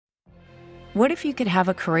What if you could have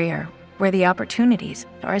a career where the opportunities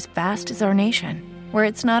are as vast as our nation, where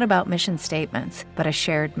it's not about mission statements, but a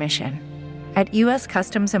shared mission? At U.S.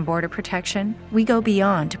 Customs and Border Protection, we go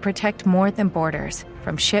beyond to protect more than borders.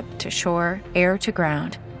 From ship to shore, air to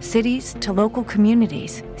ground, cities to local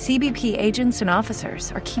communities, CBP agents and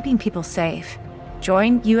officers are keeping people safe.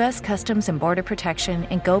 Join U.S. Customs and Border Protection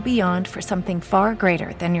and go beyond for something far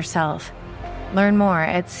greater than yourself. Learn more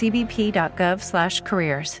at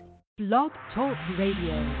cbp.gov/careers. Blog Talk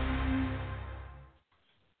Radio.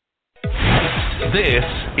 This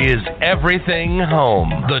is Everything Home,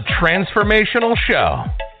 the transformational show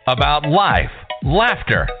about life,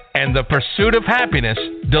 laughter, and the pursuit of happiness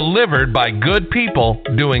delivered by good people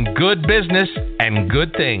doing good business and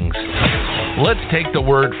good things. Let's take the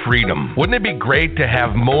word freedom. Wouldn't it be great to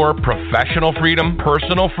have more professional freedom,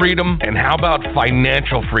 personal freedom, and how about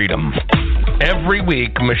financial freedom? Every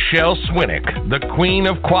week, Michelle Swinnick, the queen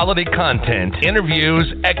of quality content,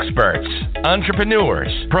 interviews experts,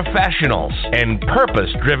 entrepreneurs, professionals, and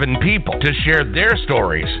purpose-driven people to share their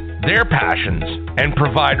stories, their passions, and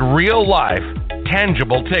provide real-life,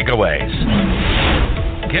 tangible takeaways.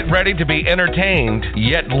 Get ready to be entertained,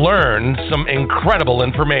 yet learn some incredible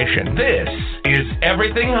information. This is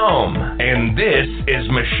Everything Home, and this is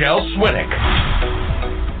Michelle Swinnick.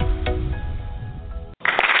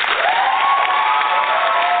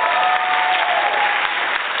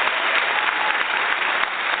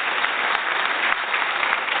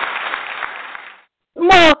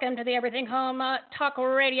 Welcome to the Everything Home Talk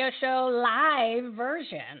Radio Show live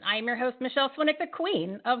version. I'm your host, Michelle Swinnick, the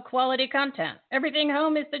queen of quality content. Everything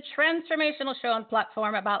Home is the transformational show and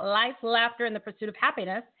platform about life, laughter, and the pursuit of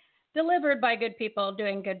happiness, delivered by good people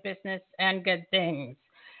doing good business and good things.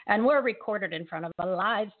 And we're recorded in front of a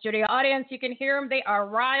live studio audience. You can hear them. They are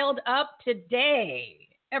riled up today.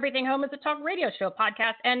 Everything Home is a talk radio show,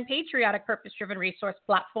 podcast, and patriotic purpose-driven resource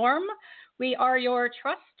platform. We are your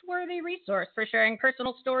trustworthy resource for sharing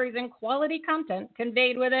personal stories and quality content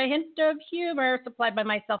conveyed with a hint of humor supplied by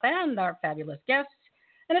myself and our fabulous guests,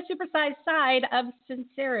 and a supersized side of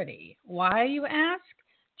sincerity. Why, you ask?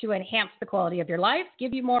 To enhance the quality of your life,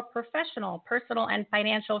 give you more professional, personal, and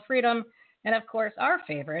financial freedom, and of course, our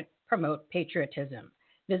favorite, promote patriotism.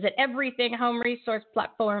 Visit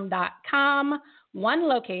everythinghomeresourceplatform.com. One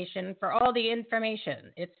location for all the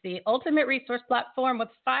information. It's the ultimate resource platform with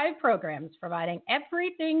 5 programs providing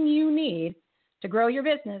everything you need to grow your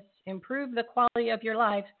business, improve the quality of your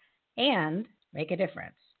life, and make a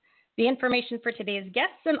difference. The information for today's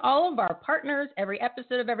guests and all of our partners, every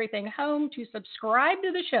episode of Everything Home, to subscribe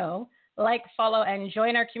to the show, like, follow, and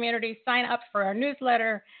join our community, sign up for our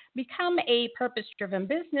newsletter, become a purpose-driven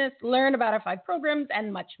business, learn about our 5 programs,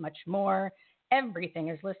 and much, much more. Everything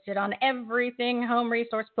is listed on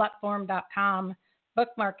everythinghomeresourceplatform.com.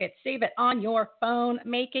 Bookmark it, save it on your phone,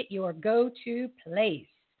 make it your go-to place.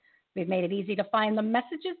 We've made it easy to find the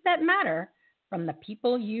messages that matter from the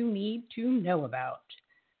people you need to know about.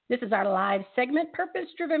 This is our live segment,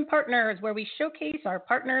 Purpose-Driven Partners, where we showcase our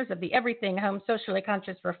partners of the Everything Home Socially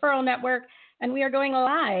Conscious Referral Network, and we are going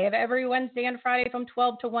live every Wednesday and Friday from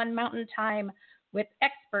 12 to 1 Mountain Time with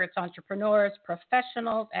experts, entrepreneurs,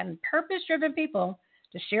 professionals, and purpose-driven people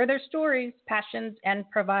to share their stories, passions,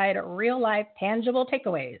 and provide real-life, tangible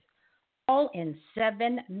takeaways, all in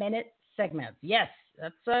 7-minute segments. Yes,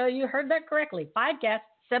 you heard that correctly. 5 guests,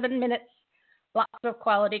 7 minutes, lots of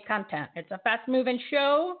quality content. It's a fast-moving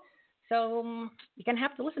show, so you're going to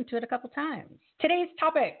have to listen to it a couple times. Today's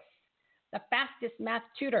topics: the fastest math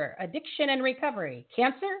tutor, addiction and recovery,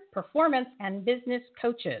 cancer, performance, and business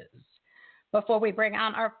coaches. Before we bring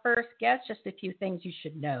on our first guest, just a few things you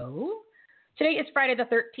should know. Today is Friday the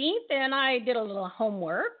 13th, and I did a little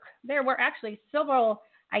homework. There were actually several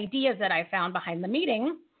ideas that I found behind the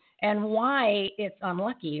meeting and why it's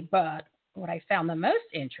unlucky, but what I found the most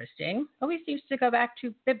interesting always seems to go back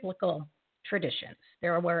to biblical traditions.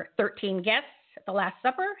 There were 13 guests at the Last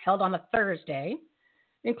Supper held on a Thursday,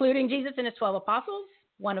 including Jesus and his 12 apostles,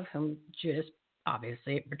 one of whom, Judas,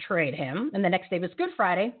 obviously betrayed him. And the next day was Good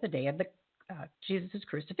Friday, the day of Jesus'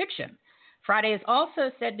 crucifixion. Friday is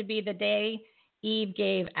also said to be the day Eve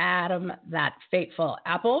gave Adam that fateful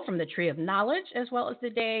apple from the tree of knowledge, as well as the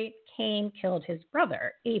day Cain killed his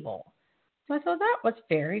brother, Abel. So I thought that was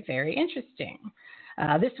very, very interesting.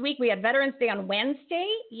 This week we had Veterans Day on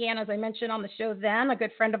Wednesday. And as I mentioned on the show then, a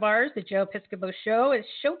good friend of ours, the Joe Piscopo Show, is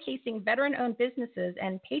showcasing veteran-owned businesses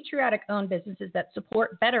and patriotic-owned businesses that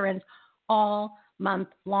support veterans all month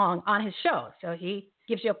long on his show. So he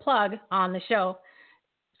gives you a plug on the show.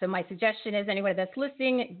 So my suggestion is anybody that's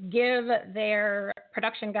listening, give their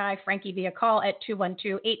production guy, Frankie, via call at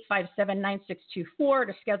 212-857-9624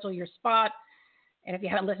 to schedule your spot. And if you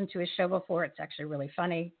haven't listened to his show before, it's actually really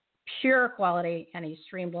funny. Pure quality, and he's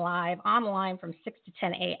streamed live online from 6 to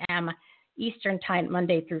 10 a.m. Eastern Time,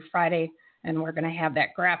 Monday through Friday. And we're going to have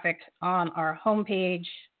that graphic on our homepage.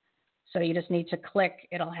 So you just need to click.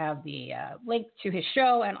 It'll have the link to his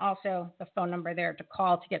show and also the phone number there to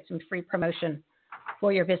call to get some free promotion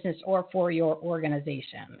for your business or for your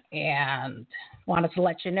organization. And wanted to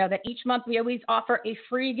let you know that each month we always offer a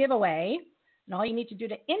free giveaway. And all you need to do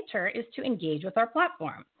to enter is to engage with our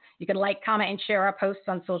platform. You can like, comment, and share our posts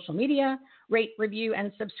on social media, rate, review,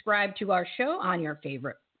 and subscribe to our show on your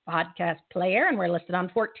favorite podcast player. And we're listed on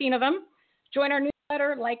 14 of them. Join our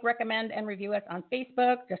newsletter, like, recommend, and review us on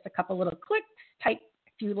Facebook. Just a couple little clicks, type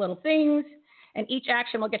a few little things. And each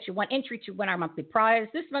action will get you one entry to win our monthly prize.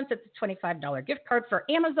 This month, it's a $25 gift card for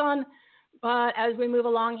Amazon. But as we move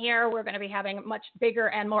along here, we're going to be having much bigger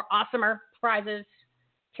and more awesomer prizes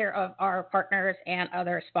care of our partners and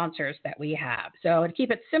other sponsors that we have. So to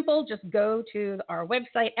keep it simple, just go to our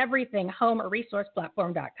website,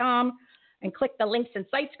 everythinghomeresourceplatform.com, and click the links and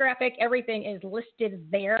sites graphic. Everything is listed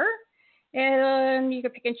there. And you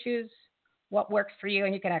can pick and choose what works for you,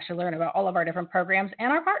 and you can actually learn about all of our different programs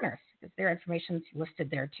and our partners, because their information is listed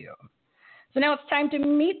there too. So now it's time to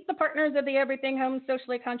meet the partners of the Everything Home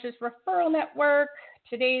Socially Conscious Referral Network.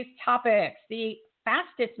 Today's topics: the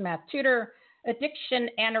fastest math tutor, addiction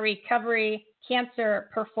and recovery, cancer,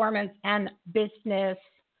 performance, and business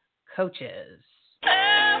coaches.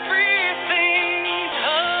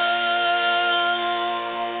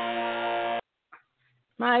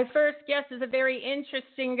 My first guest is a very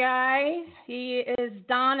interesting guy. He is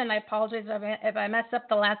Don, and I apologize if I mess up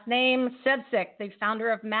the last name, Sevcik, the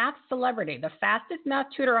founder of Math Celebrity, the fastest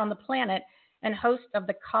math tutor on the planet, and host of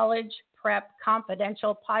the College Prep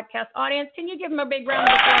Confidential podcast. Audience, can you give him a big round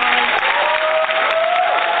of applause?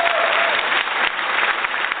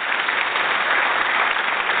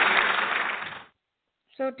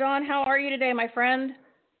 So, Don, how are you today, my friend?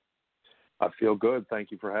 I feel good.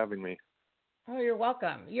 Thank you for having me. Oh, you're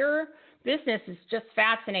welcome. Your business is just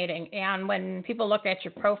fascinating. And when people look at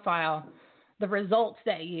your profile, the results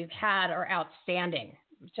that you've had are outstanding,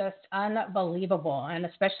 just unbelievable. And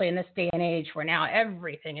especially in this day and age where now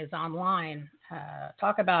everything is online.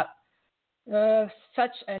 Talk about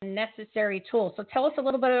such a necessary tool. So tell us a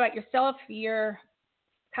little bit about yourself, your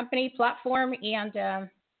company platform, and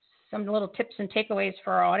some little tips and takeaways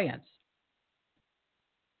for our audience.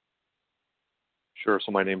 Sure.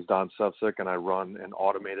 So my name's Don Sevcik, and I run an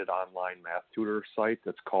automated online math tutor site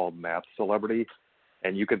that's called Math Celebrity.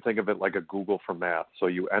 And you can think of it like a Google for math. So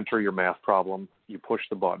you enter your math problem, you push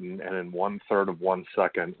the button, and in 1/3 of 1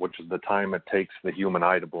 second, which is the time it takes the human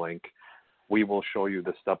eye to blink, we will show you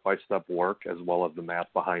the step-by-step work as well as the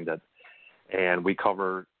math behind it. And we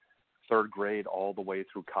cover 3rd grade all the way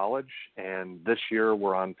through college. And this year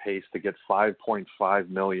we're on pace to get 5.5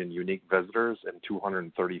 million unique visitors in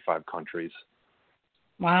 235 countries.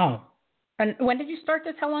 Wow. And when did you start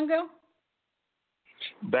this? How long ago?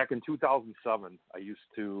 Back in 2007, I used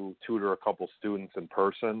to tutor a couple students in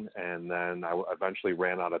person, and then I eventually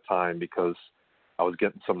ran out of time because I was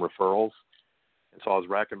getting some referrals. And so I was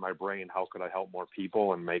racking my brain, how could I help more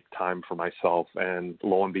people and make time for myself? And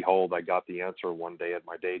lo and behold, I got the answer one day at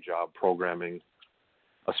my day job programming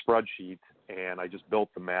a spreadsheet, and I just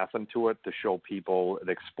built the math into it to show people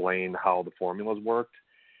and explain how the formulas worked.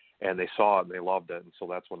 And they saw it and they loved it. And so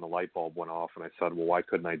that's when the light bulb went off. And I said, well, why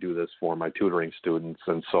couldn't I do this for my tutoring students?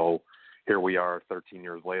 And so here we are 13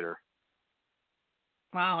 years later.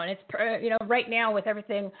 Wow. And it's, right now with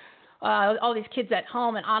everything, all these kids at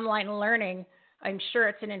home and online learning, I'm sure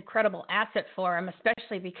it's an incredible asset for them,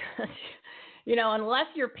 especially because,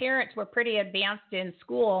 unless your parents were pretty advanced in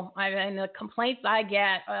school, I mean, the complaints I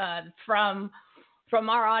get from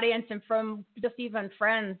our audience and from just even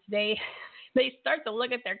friends, they start to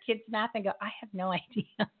look at their kids' math and go, I have no idea.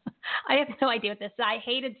 I have no idea what this is. I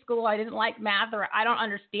hated school. I didn't like math, or I don't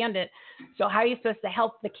understand it. So how are you supposed to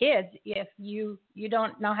help the kids if you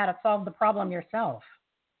don't know how to solve the problem yourself?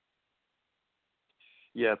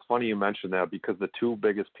 Yeah, it's funny you mentioned that, because the two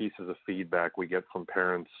biggest pieces of feedback we get from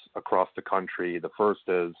parents across the country, the first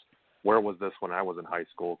is, where was this when I was in high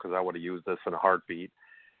school? Because I would have used this in a heartbeat.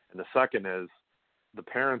 And the second is, the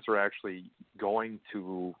parents are actually going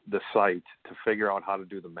to the site to figure out how to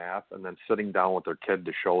do the math and then sitting down with their kid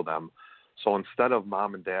to show them. So instead of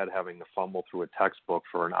mom and dad having to fumble through a textbook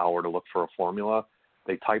for an hour to look for a formula,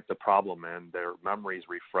 they type the problem in, their memories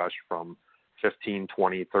refresh from 15,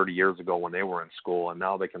 20, 30 years ago when they were in school, and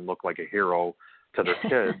now they can look like a hero to their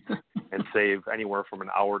kids and save anywhere from an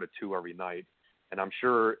hour to 2 every night. And I'm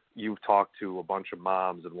sure you've talked to a bunch of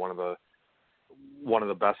moms, and one of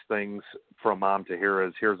the best things for a mom to hear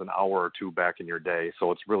is, here's an hour or 2 back in your day.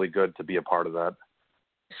 So it's really good to be a part of that.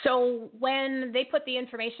 So when they put the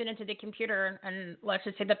information into the computer, and let's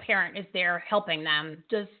just say the parent is there helping them,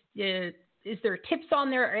 is there tips on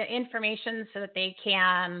their information so that they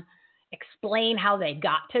can explain how they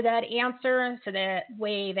got to that answer, so that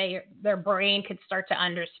way their brain could start to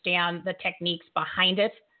understand the techniques behind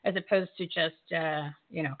it, as opposed to just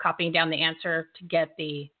copying down the answer to get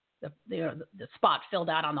the spot filled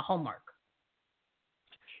out on the homework?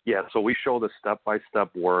 Yeah, so we show the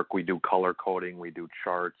step-by-step work. We do color coding, we do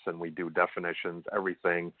charts, and we do definitions,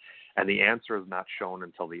 everything. And the answer is not shown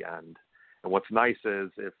until the end. And what's nice is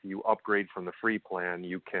if you upgrade from the free plan,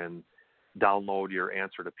 you can download your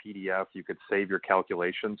answer to PDF. You could save your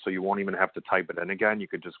calculation, so you won't even have to type it in again. You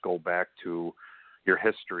could just go back to your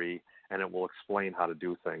history, and it will explain how to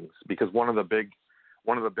do things. Because one of the big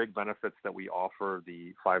benefits that we offer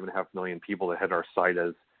the 5.5 million people that hit our site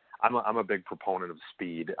is, I'm a big proponent of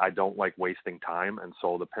speed. I don't like wasting time, and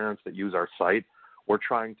so the parents that use our site, we're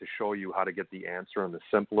trying to show you how to get the answer in the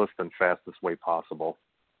simplest and fastest way possible.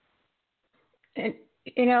 And,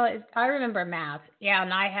 I remember math,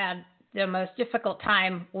 and I had the most difficult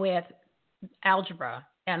time with algebra,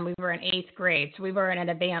 and we were in 8th grade, so we were in an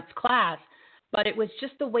advanced class, but it was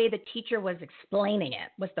just the way the teacher was explaining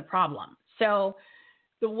it was the problem. So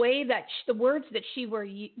the way that the words that she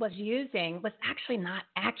was using was actually not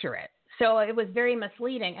accurate. So it was very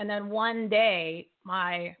misleading. And then one day,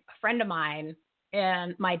 a friend of mine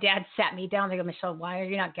and my dad sat me down. They go, Michelle, why are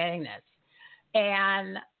you not getting this?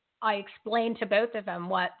 And I explained to both of them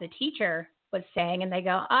what the teacher was saying, and they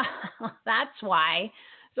go, oh, that's why.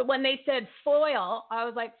 So when they said foil, I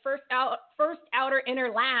was like, first outer, inner,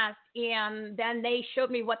 last. And then they showed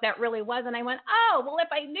me what that really was. And I went, oh, well, if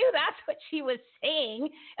I knew that's what she was saying,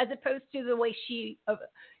 as opposed to the way she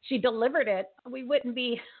delivered it, we wouldn't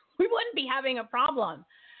be having a problem.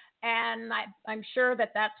 And I'm sure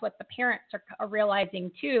that that's what the parents are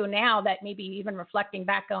realizing too now, that maybe even reflecting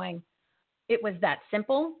back going, it was that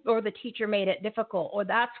simple, or the teacher made it difficult, or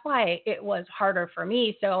that's why it was harder for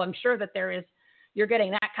me. So I'm sure that you're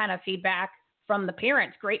getting that kind of feedback from the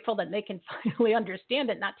parents, grateful that they can finally understand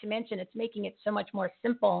it, not to mention it's making it so much more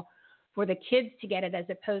simple for the kids to get it, as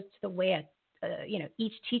opposed to the way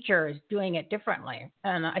each teacher is doing it differently.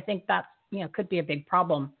 And I think that could be a big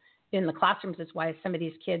problem in the classrooms. Is why some of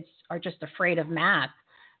these kids are just afraid of math,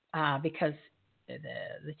 because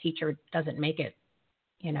the teacher doesn't make it,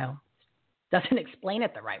 doesn't explain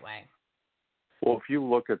it the right way. Well, if you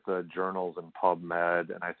look at the journals in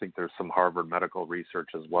PubMed, and I think there's some Harvard medical research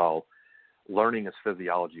as well, learning is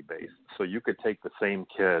physiology-based. So you could take the same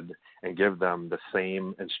kid and give them the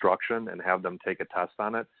same instruction and have them take a test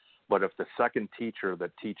on it. But if the second teacher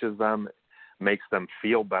that teaches them makes them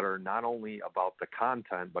feel better, not only about the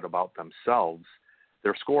content, but about themselves,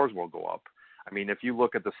 their scores will go up. I mean, if you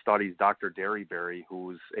look at the studies, Dr. Derryberry,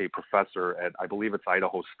 who's a professor at, I believe it's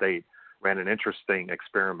Idaho State, ran an interesting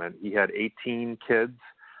experiment. He had 18 kids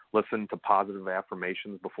listen to positive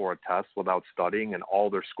affirmations before a test without studying, and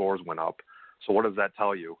all their scores went up. So what does that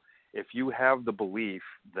tell you? If you have the belief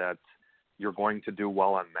that you're going to do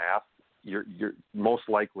well on math, you're most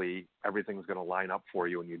likely everything's going to line up for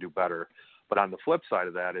you and you do better. But on the flip side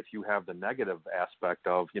of that, if you have the negative aspect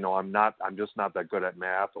of, I'm just not that good at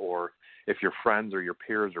math, or if your friends or your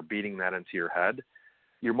peers are beating that into your head,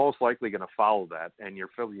 you're most likely going to follow that, and your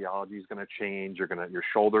physiology is going to change. Your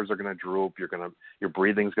shoulders are going to droop. Your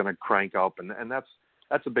breathing's going to crank up, and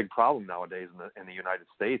that's a big problem nowadays in the United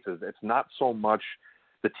States. Is it's not so much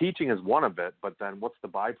the teaching is one of it, but then what's the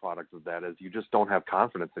byproduct of that is you just don't have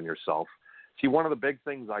confidence in yourself. See, one of the big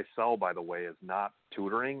things I sell, by the way, is not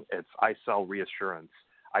tutoring. I sell reassurance.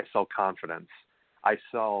 I sell confidence. I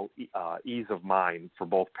sell ease of mind for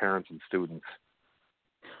both parents and students.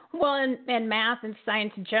 Well, and math and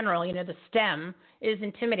science in general, the STEM is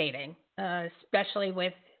intimidating, especially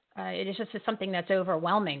with it is just something that's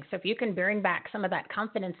overwhelming. So if you can bring back some of that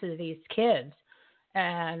confidence to these kids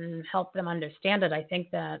and help them understand it, I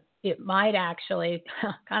think that it might actually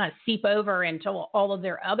kind of seep over into all of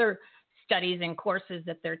their other studies and courses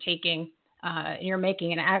that they're taking. You're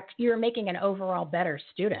making an overall better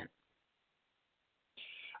student.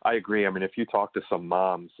 I agree. I mean, if you talk to some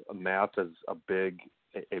moms, math is a big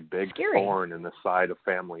Scary. thorn in the side of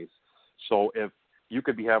families. So if you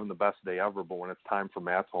could be having the best day ever, but when it's time for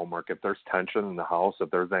math homework, if there's tension in the house, if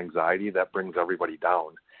there's anxiety, that brings everybody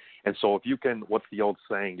down. And so if you can, what's the old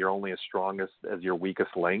saying? You're only as strong as your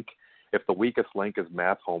weakest link. if the weakest link is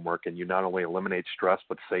math homework and you not only eliminate stress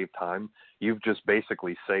but save time, you've just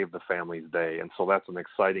basically saved the family's day. And so that's an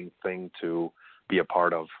exciting thing to be a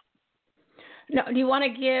part of. Now, do you want to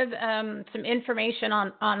give some information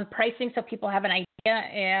on pricing so people have an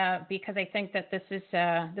idea? Because I think that this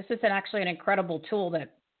is actually an incredible tool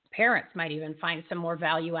that parents might even find some more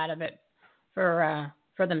value out of it for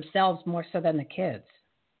themselves more so than the kids.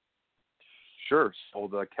 Sure. So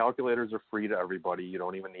the calculators are free to everybody. You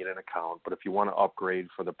don't even need an account. But if you want to upgrade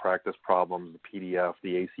for the practice problems, the PDF,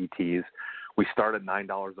 the ACTs, we start at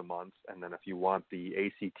 $9 a month. And then if you want the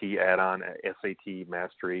ACT add-on, SAT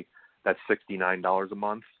Mastery, that's $69 a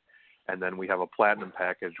month. And then we have a platinum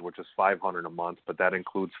package, which is $500 a month, but that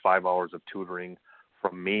includes 5 hours of tutoring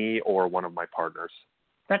from me or one of my partners.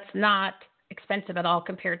 That's not expensive at all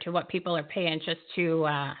compared to what people are paying just to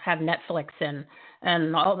have Netflix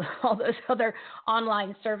and all those other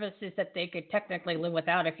online services that they could technically live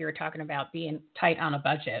without if you were talking about being tight on a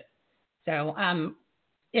budget. So, and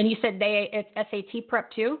you said it's SAT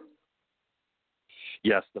prep too?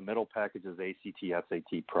 Yes, the middle package is ACT,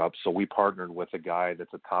 SAT prep. So we partnered with a guy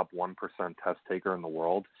that's a top 1% test taker in the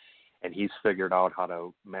world, and he's figured out how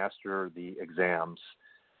to master the exams.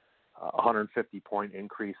 150-point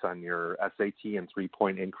increase on your SAT and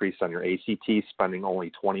 3-point increase on your ACT, spending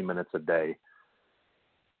only 20 minutes a day.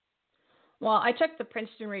 Well, I took the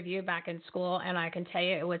Princeton Review back in school, and I can tell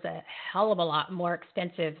you it was a hell of a lot more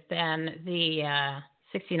expensive than the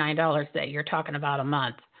 $69 that you're talking about a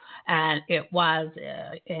month. And it was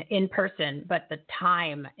in person, but the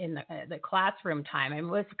time in the classroom time, it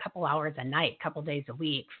was a couple hours a night, a couple days a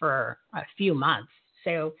week for a few months.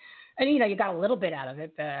 So, and you got a little bit out of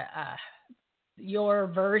it, but your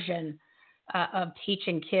version of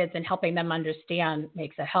teaching kids and helping them understand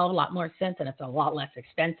makes a hell of a lot more sense, and it's a lot less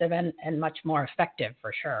expensive and much more effective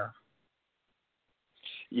for sure.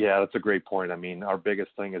 Yeah, that's a great point. I mean, our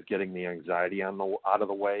biggest thing is getting the anxiety out of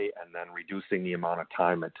the way and then reducing the amount of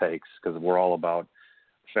time it takes, because we're all about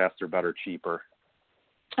faster, better, cheaper.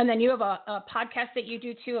 And then you have a podcast that you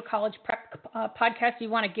do too, a college prep podcast. You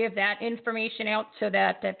want to give that information out so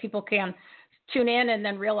that people can tune in and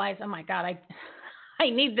then realize, oh my God, I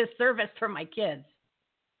need this service for my kids.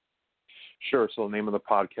 Sure. So the name of the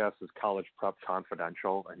podcast is College Prep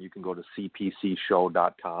Confidential, and you can go to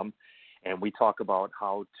cpcshow.com. And we talk about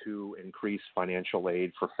how to increase financial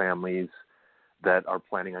aid for families that are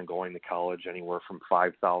planning on going to college, anywhere from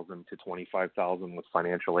 $5,000 to $25,000 with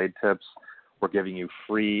financial aid tips. We're giving you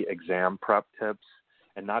free exam prep tips,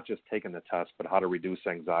 and not just taking the test, but how to reduce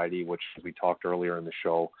anxiety, which, as we talked earlier in the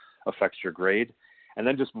show, affects your grade. And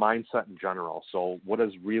then just mindset in general. So what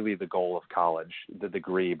is really the goal of college? The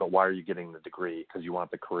degree, but why are you getting the degree? Because you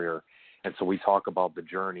want the career. And so we talk about the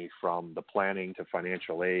journey from the planning to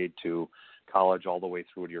financial aid to college all the way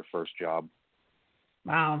through to your first job.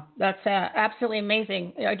 Wow, that's absolutely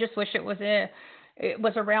amazing. I just wish it was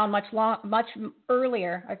around much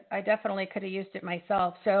earlier. I definitely could have used it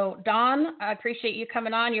myself. So Don, I appreciate you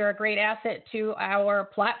coming on. You're a great asset to our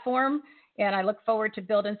platform, and I look forward to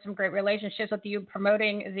building some great relationships with you,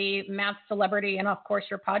 promoting the Math Celebrity and, of course,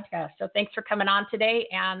 your podcast. So thanks for coming on today.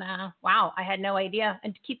 And, wow, I had no idea.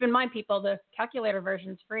 And keep in mind, people, the calculator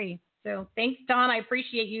version is free. So thanks, Don. I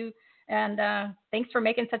appreciate you. And thanks for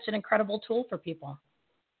making such an incredible tool for people.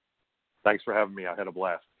 Thanks for having me. I had a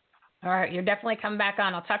blast. All right. You're definitely coming back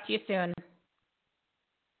on. I'll talk to you soon.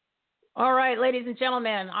 All right, ladies and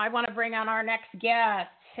gentlemen, I want to bring on our next guest.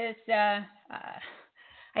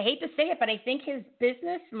 I hate to say it, but I think his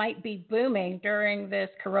business might be booming during this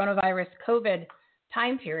coronavirus COVID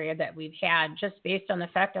time period that we've had, just based on the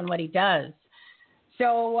fact on what he does.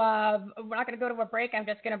 So we're not going to go to a break. I'm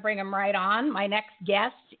just going to bring him right on. My next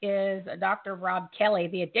guest is Dr. Rob Kelly,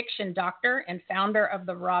 the addiction doctor and founder of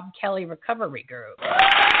the Rob Kelly Recovery Group.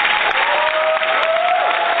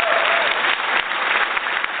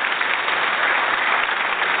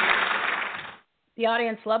 The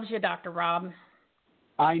audience loves you, Dr. Rob.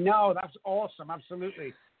 I know. That's awesome.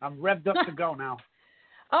 Absolutely. I'm revved up to go now.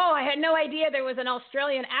 Oh, I had no idea there was an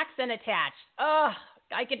Australian accent attached. Oh,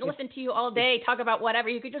 I could listen to you all day, talk about whatever.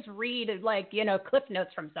 You could just read, cliff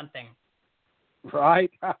notes from something.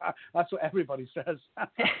 Right? That's what everybody says.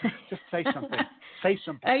 Just say something. Say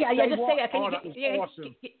something. Yeah, just say it.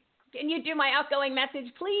 Awesome. Can you do my outgoing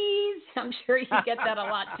message, please? I'm sure you get that a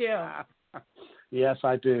lot, too. Yes,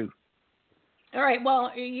 I do. All right.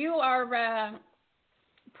 Well, you are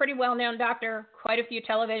pretty well-known doctor, quite a few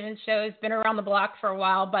television shows, been around the block for a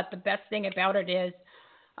while, but the best thing about it is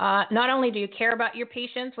not only do you care about your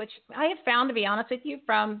patients, which I have found, to be honest with you,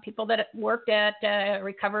 from people that worked at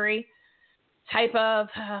recovery type of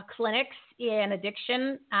clinics in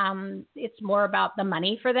addiction, it's more about the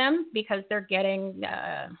money for them because they're getting,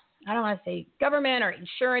 I don't want to say government or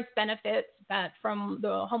insurance benefits, but from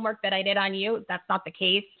the homework that I did on you, that's not the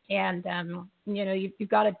case. And, you've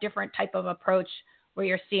got a different type of approach where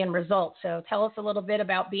you're seeing results. So tell us a little bit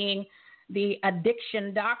about being the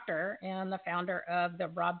addiction doctor and the founder of the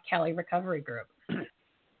Rob Kelly Recovery Group.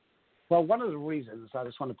 Well, one of the reasons, I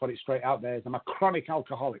just want to put it straight out there, is I'm a chronic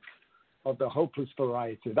alcoholic of the hopeless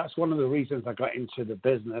variety. That's one of the reasons I got into the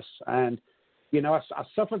business. And, I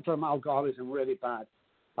suffered from alcoholism really bad.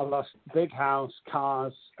 I lost big house,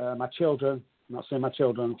 cars, my children. I'm not seeing my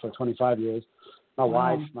children for 25 years. My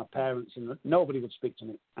wife, my parents, and nobody would speak to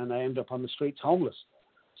me. And I ended up on the streets homeless.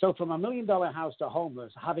 So from $1 million house to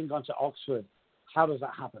homeless, having gone to Oxford, how does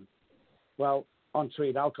that happen? Well,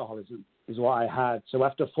 untreated alcoholism is what I had. So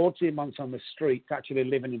after 14 months on the street, actually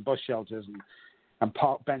living in bus shelters and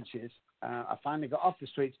park benches, I finally got off the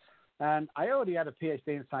streets. And I already had a PhD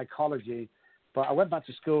in psychology, but I went back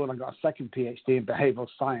to school and I got a second PhD in behavioral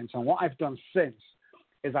science. And what I've done since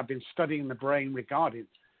is I've been studying the brain regarding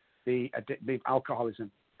the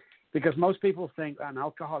alcoholism. Because most people think that an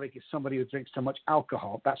alcoholic is somebody who drinks too much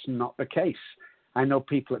alcohol. That's not the case. I know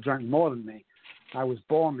people that drank more than me. I was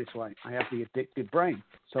born this way. I have the addicted brain.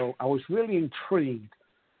 So I was really intrigued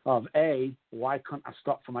of A, why couldn't I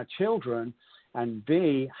stop for my children? And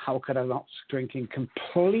B, how could I not drinking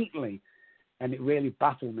completely? And it really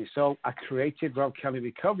baffled me. So I created Rob Kelly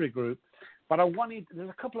Recovery Group. But there's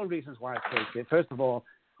a couple of reasons why I created it. First of all,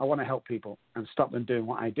 I want to help people and stop them doing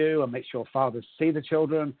what I do and make sure fathers see the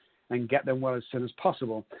children and get them well as soon as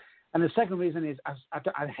possible. And the second reason is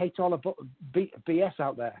I hate all the BS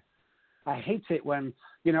out there. I hate it when,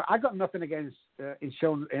 I got nothing against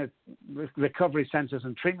recovery centers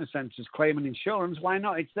and treatment centers claiming insurance. Why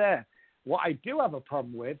not? It's there. What I do have a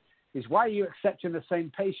problem with is why are you accepting the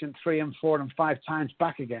same patient 3 and 4 and 5 times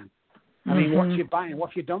back again? I mean, what's you buying?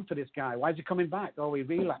 What have you done for this guy? Why is he coming back? Oh, he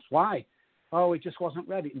relapsed. Why? Oh, he just wasn't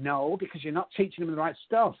ready. No, because you're not teaching him the right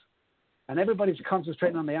stuff. And everybody's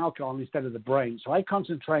concentrating on the alcohol instead of the brain. So I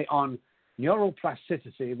concentrate on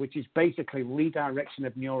neuroplasticity, which is basically redirection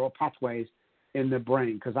of neural pathways in the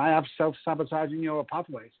brain, because I have self-sabotaging neural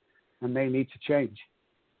pathways, and they need to change.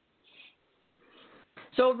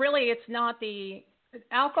 So really, it's not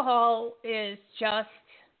alcohol is just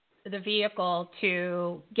the vehicle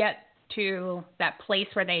to get to that place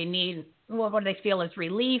where they need, what they feel is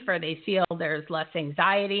relief, or they feel there's less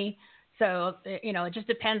anxiety. So, it just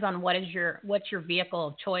depends on what's your vehicle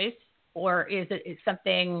of choice, or is it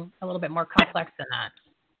something a little bit more complex than that?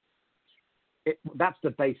 That's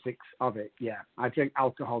the basics of it, yeah. I drink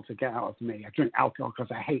alcohol to get out of me. I drink alcohol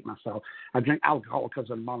because I hate myself. I drink alcohol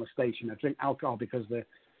because of molestation. I drink alcohol because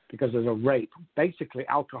there's a rape. Basically,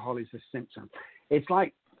 alcohol is a symptom. It's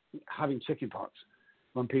like having chickenpox.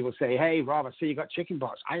 When people say, hey, Rob, I see you got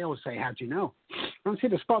chickenpox, I always say, how do you know? I don't see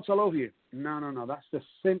the spots all over you. No, that's the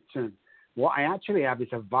symptom. What I actually have is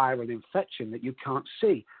a viral infection that you can't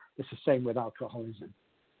see. It's the same with alcoholism.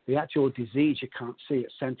 The actual disease you can't see.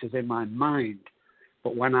 It centers in my mind.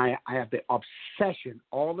 But when I have the obsession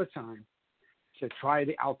all the time to try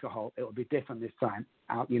the alcohol, it will be different this time.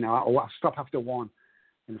 I'll stop after one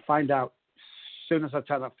and find out as soon as I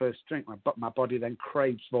take that first drink, my body then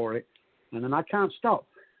craves for it, and then I can't stop.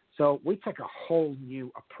 So we take a whole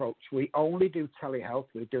new approach. We only do telehealth.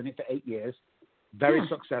 We're doing it for 8 years. Very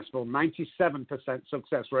successful, 97%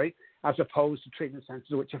 success rate, as opposed to treatment centers,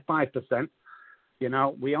 which are 5%.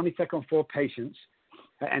 We only take on 4 patients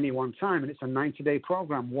at any one time, and it's a 90-day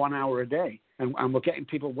program, 1 hour a day. And we're getting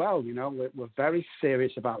people well, We're very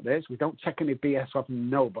serious about this. We don't take any BS off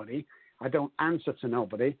nobody. I don't answer to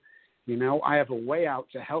nobody. I have a way out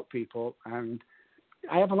to help people, and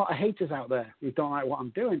I have a lot of haters out there who don't like what I'm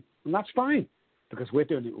doing, and that's fine, because we're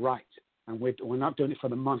doing it right, and we're not doing it for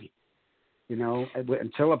the money.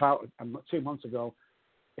 Until about 2 months ago,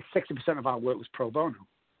 60% of our work was pro bono,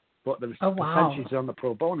 but the percentages on the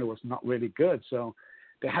pro bono was not really good. So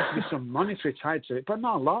there has to be some monetary tied to it, but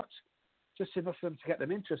not a lot, just enough for them to get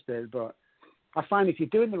them interested. But I find if you're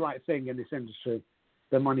doing the right thing in this industry,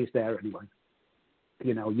 the money's there anyway.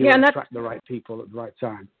 You attract the right people at the right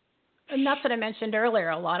time. And that's what I mentioned earlier.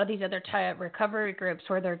 A lot of these other recovery groups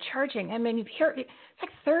where they're charging, I mean, you hear it's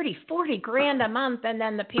like 30, 40 grand a month, and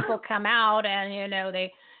then the people come out and,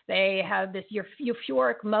 they have this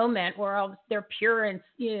euphoric moment where they're pure and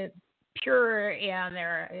they're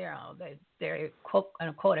quote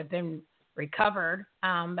unquote have been recovered,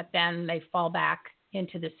 but then they fall back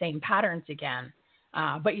into the same patterns again.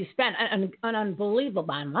 But you spend an unbelievable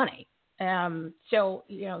amount of money. So,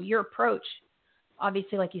 your approach,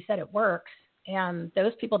 obviously, like you said, it works. and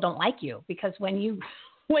those people don't like you, because when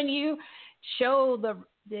you show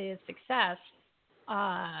the success,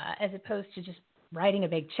 as opposed to just writing a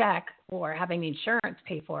big check or having the insurance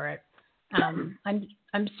pay for it,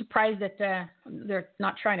 I'm surprised that they're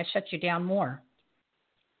not trying to shut you down more.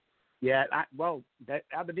 Yeah,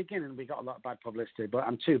 at the beginning we got a lot of bad publicity, but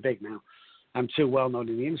I'm too big now. I'm too well known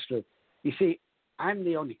in the industry. You see, I'm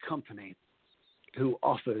the only company who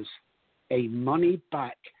offers a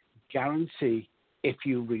money-back guarantee if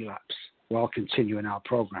you relapse while continuing our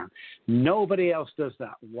program. Nobody else does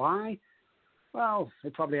that. Why? Well, they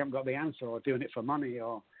probably haven't got the answer, or doing it for money,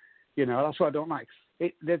 or, that's what I don't like.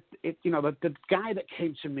 The guy that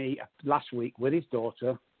came to me last week with his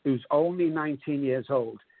daughter, who's only 19 years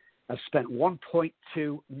old, has spent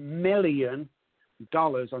 $1.2 million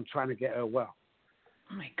on trying to get her well.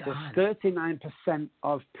 Oh, my God. There's 39%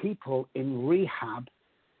 of people in rehab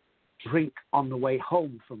drink on the way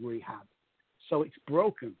home from rehab. So it's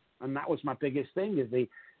broken. And that was my biggest thing, is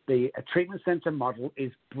the treatment center model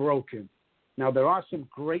is broken. Now, there are some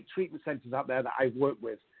great treatment centers out there that I work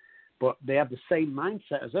with, but they have the same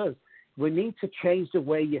mindset as us. We need to change the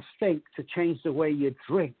way you think to change the way you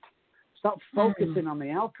drink. Stop focusing on the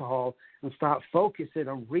alcohol and start focusing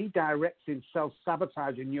on redirecting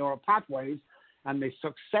self-sabotaging neural pathways, and the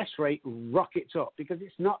success rate rockets up, because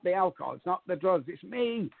it's not the alcohol, it's not the drugs, it's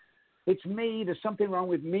me. It's me. There's something wrong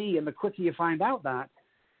with me. And the quicker you find out that,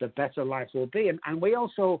 the better life will be. And we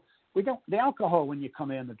don't, the alcohol, when you come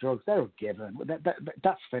in, the drugs, they're a given.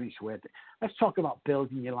 That's finished with. Let's talk about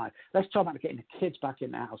building your life. Let's talk about getting the kids back in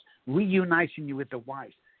the house, reuniting you with the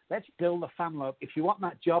wife. Let's build a family up. If you want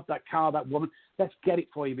that job, that car, that woman, let's get it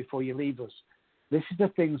for you before you leave us. This is the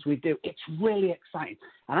things we do. It's really exciting.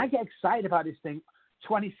 And I get excited about this thing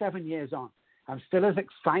 27 years on. I'm still as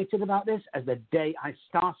excited about this as the day I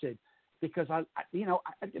started, because you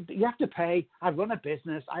have to pay. I run a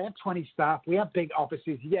business. I have 20 staff. We have big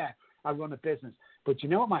offices. Yeah, I run a business. But you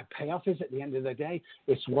know what my payoff is at the end of the day?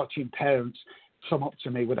 It's watching parents come up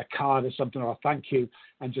to me with a card or something, or a thank you,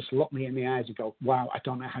 and just look me in the eyes and go, wow, I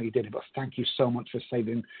don't know how you did it, but thank you so much for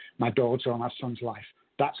saving my daughter or my son's life.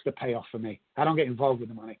 That's the payoff for me. I don't get involved with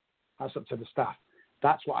the money. That's up to the staff.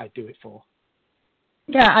 That's what I do it for.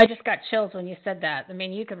 Yeah, I just got chills when you said that. I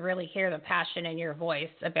mean, you could really hear the passion in your voice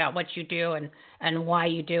about what you do and why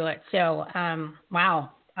you do it. So, wow.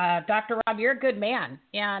 Dr. Rob, you're a good man.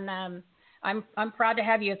 And I'm proud to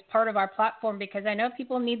have you as part of our platform, because I know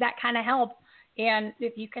people need that kind of help. And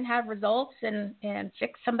if you can have results and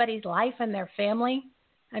fix somebody's life and their family,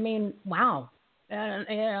 I mean, wow. And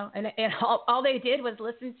all they did was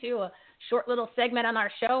listen to a short little segment on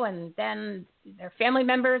our show, and then their family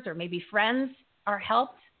members or maybe friends are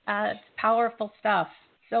helped. It's powerful stuff.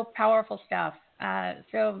 So powerful stuff.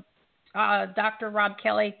 So Dr. Rob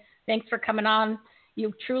Kelly, thanks for coming on.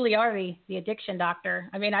 You truly are the addiction doctor.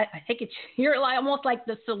 I mean, I think you're almost like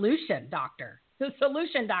the solution doctor. The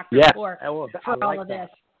solution doctor for all of this.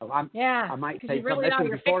 I might say you really are.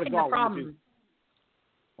 You're fixing the problem.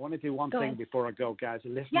 I want to do one thing before I go, guys.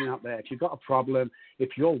 Listening out there, if you've got a problem,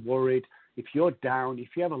 if you're worried, if you're down,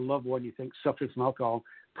 if you have a loved one you think suffers from alcohol,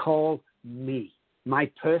 call me. My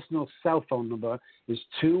personal cell phone number is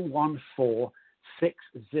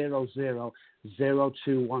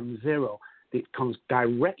 214-600-0210. It comes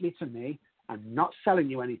directly to me. I'm not selling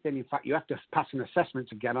you anything. In fact, you have to pass an assessment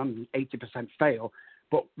to get on, 80% fail.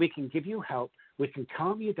 But we can give you help. We can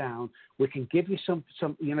calm you down. We can give you some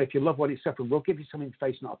if your loved one is suffering, we'll give you some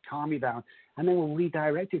information that'll calm you down, and then we'll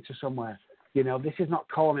redirect you to somewhere. This is not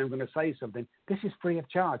calling, I'm going to say something. This is free of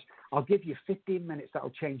charge. I'll give you 15 minutes that will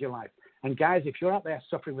change your life. And guys, if you're out there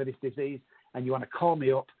suffering with this disease and you want to call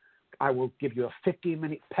me up, I will give you a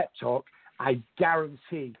 15-minute pep talk. I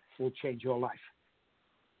guarantee will change your life.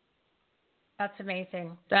 That's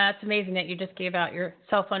amazing. That's amazing that you just gave out your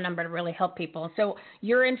cell phone number to really help people. So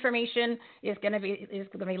your information is going to be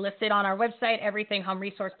listed on our website,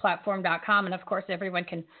 everythinghomeresourceplatform.com. And of course, everyone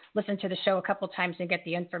can listen to the show a couple times and get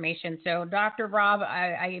the information. So Dr. Rob,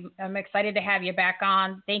 I'm excited to have you back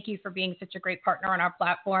on. Thank you for being such a great partner on our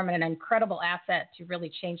platform and an incredible asset to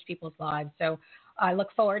really change people's lives. So I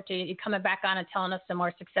look forward to you coming back on and telling us some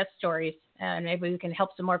more success stories, and maybe we can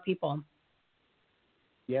help some more people.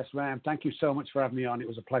 Yes, ma'am. Thank you so much for having me on. It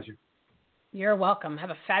was a pleasure. You're welcome.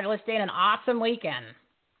 Have a fabulous day and an awesome weekend.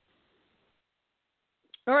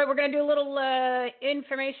 All right, we're going to do a little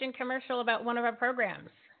information commercial about one of our programs.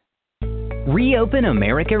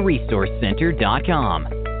 ReopenAmericaResourceCenter.com.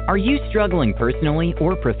 Are you struggling personally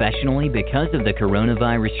or professionally because of the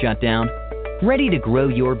coronavirus shutdown? Ready to grow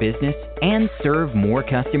your business and serve more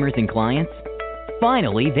customers and clients?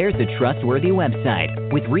 Finally, there's a trustworthy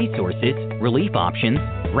website with resources, relief options,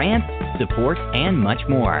 grants, support, and much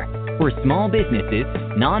more for small businesses,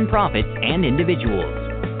 nonprofits, and individuals.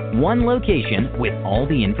 One location with all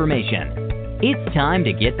the information. It's time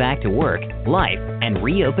to get back to work, life, and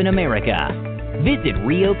reopen America. Visit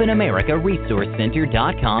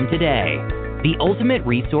reopenamericaresourcecenter.com today. The ultimate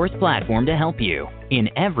resource platform to help you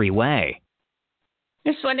in every way.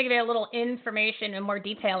 Just wanted to give you a little information in more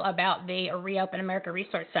detail about the Reopen America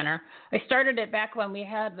Resource Center. I started it back when we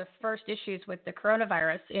had the first issues with the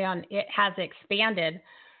coronavirus, and it has expanded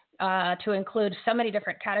to include so many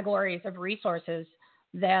different categories of resources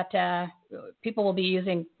that people will be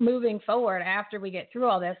using moving forward after we get through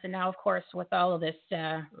all this. And now, of course, with all of this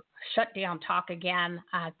shutdown talk again,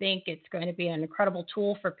 I think it's going to be an incredible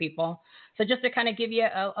tool for people. So just to kind of give you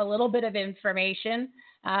a little bit of information,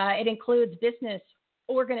 it includes business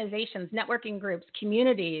organizations, networking groups,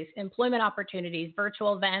 communities, employment opportunities,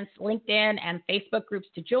 virtual events, LinkedIn and Facebook groups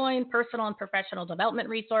to join, personal and professional development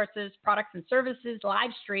resources, products and services,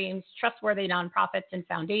 live streams, trustworthy nonprofits and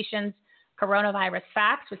foundations, coronavirus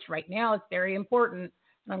facts, which right now is very important.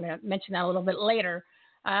 I'm going to mention that a little bit later.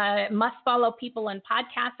 Must follow people and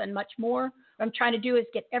podcasts and much more. What I'm trying to do is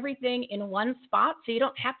get everything in one spot so you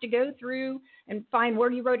don't have to go through and find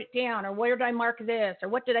where you wrote it down or where did I mark this or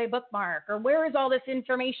what did I bookmark or where is all this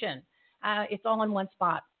information. It's all in one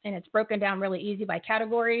spot, and it's broken down really easy by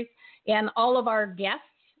categories. And all of our guests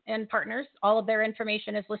and partners, all of their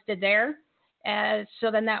information is listed there.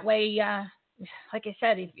 So then that way, like I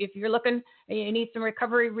said, if you're looking, you need some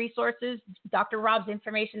recovery resources, Dr. Rob's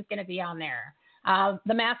information is going to be on there.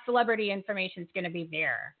 The Mass Celebrity information is going to be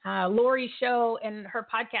there. Lori's show and her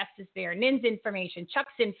podcast is there. Nin's information,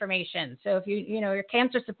 Chuck's information. So if your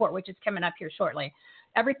cancer support, which is coming up here shortly,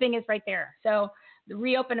 everything is right there. So the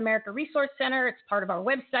Reopen America Resource Center, it's part of our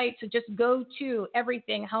website. So just go to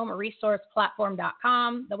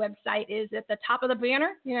everythinghomeresourceplatform.com. The website is at the top of the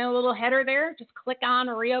banner, a little header there. Just click on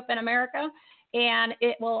Reopen America. And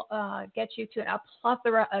it will get you to a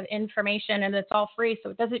plethora of information, and it's all free.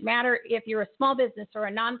 So it doesn't matter if you're a small business or a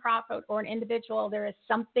nonprofit or an individual. There is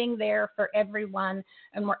something there for everyone,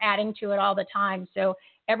 and we're adding to it all the time. So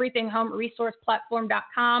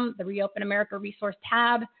everythinghomeresourceplatform.com, the Reopen America Resource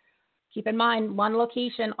tab. Keep in mind, one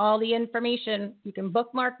location, all the information. You can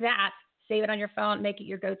bookmark that, save it on your phone, make it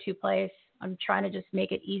your go-to place. I'm trying to just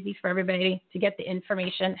make it easy for everybody to get the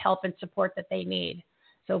information, help, and support that they need.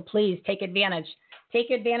 So please take advantage.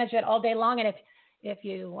 Take advantage of it all day long. And if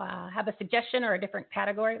you have a suggestion or a different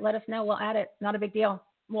category, let us know. We'll add it. Not a big deal.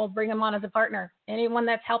 We'll bring them on as a partner. Anyone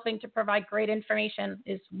that's helping to provide great information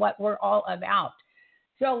is what we're all about.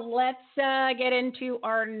 So let's get into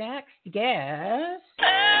our next guest.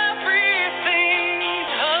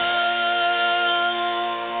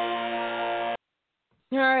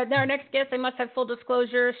 Our next guest, I must have full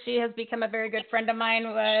disclosure. She has become a very good friend of mine.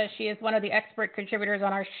 She is one of the expert contributors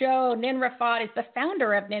on our show. Nin Rafat is the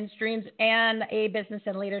founder of Nin's Dreams and a business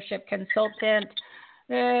and leadership consultant.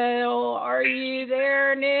 Are you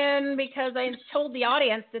there, Nin? Because I told the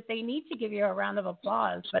audience that they need to give you a round of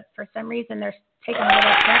applause, but for some reason they're taking a little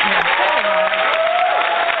time.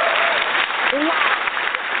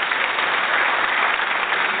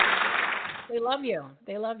 They love you.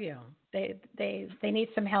 They love you. They need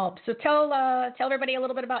some help. So tell everybody a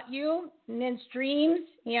little bit about you, Nin's Dreams,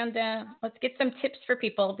 and let's get some tips for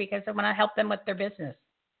people because I want to help them with their business.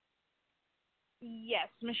 Yes,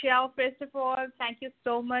 Michelle, first of all, thank you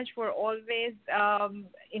so much for always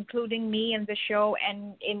including me in the show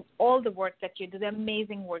and in all the work that you do, the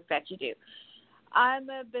amazing work that you do. I'm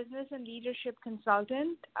a business and leadership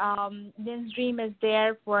consultant. Nin's Dream is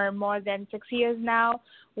there for more than 6 years now.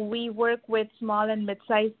 We work with small and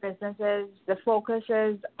mid-sized businesses. The focus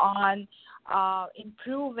is on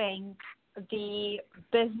improving the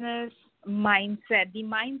business mindset, the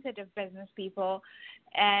mindset of business people,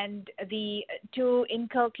 and to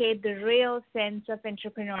inculcate the real sense of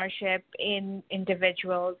entrepreneurship in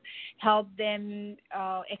individuals, help them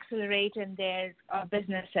accelerate in their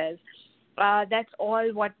businesses. That's all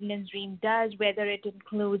what Nin's Dream does, whether it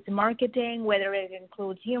includes marketing, whether it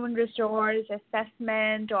includes human resource,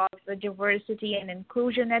 assessment of diversity and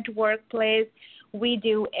inclusion at workplace. We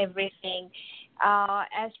do everything.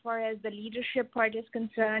 As far as the leadership part is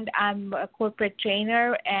concerned, I'm a corporate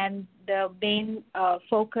trainer, and the main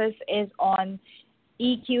focus is on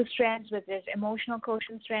EQ strengths, which is emotional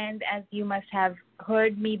quotient strength, as you must have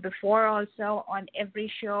heard me before also on every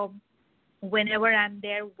show. Whenever I'm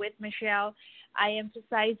there with Michelle, I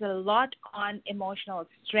emphasize a lot on emotional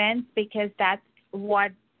strength because that's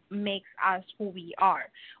what makes us who we are,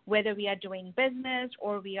 whether we are doing business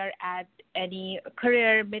or we are at any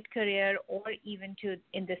career, mid-career, or even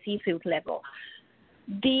in the C-suite level.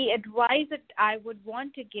 The advice that I would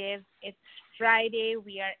want to give, it's Friday,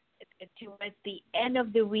 we are towards the end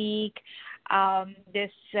of the week,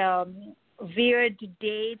 this weird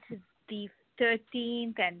date, the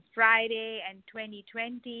 13th and Friday and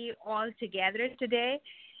 2020 all together today.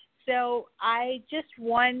 So I just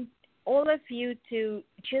want all of you to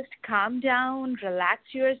just calm down, relax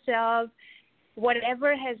yourself.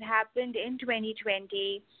 Whatever has happened in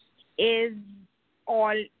 2020 is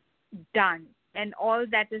all done, and all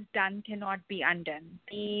that is done cannot be undone.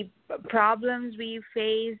 The problems we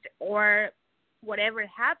faced or whatever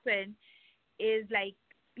happened is like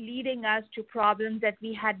leading us to problems that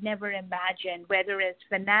we had never imagined, whether it's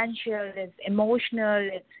financial, it's emotional,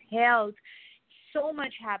 it's health. So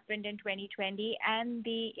much happened in 2020, and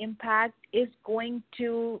the impact is going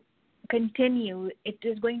to continue. It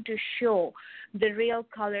is going to show the real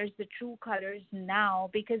colors, the true colors now,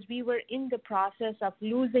 because we were in the process of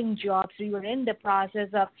losing jobs. We were in the process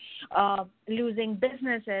of losing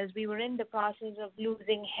businesses. We were in the process of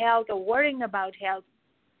losing health or worrying about health,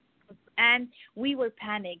 and we were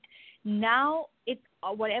panicked. Now,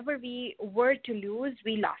 whatever we were to lose,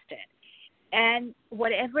 we lost it. And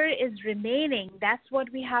whatever is remaining, that's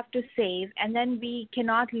what we have to save, and then we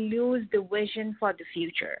cannot lose the vision for the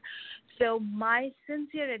future. So my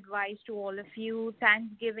sincere advice to all of you,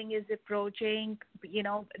 Thanksgiving is approaching.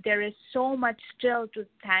 There is so much still to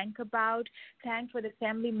thank about. Thank for the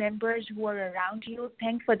family members who are around you.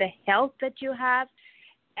 Thank for the health that you have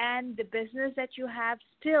and the business that you have.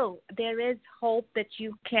 Still, there is hope that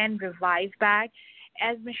you can revive back.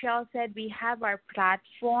 As Michelle said, we have our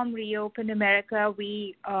platform, Reopen America.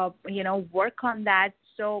 We, work on that.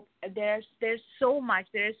 So there's so much.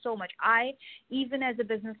 There is so much. I, even as a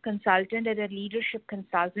business consultant, as a leadership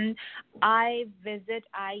consultant, I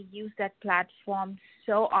use that platform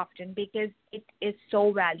so often because it is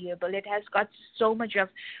so valuable. It has got so much of,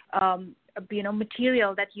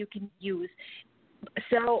 material that you can use.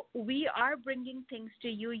 So we are bringing things to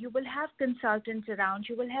you. You will have consultants around.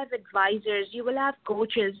 You will have advisors. You will have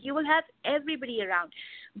coaches. You will have everybody around.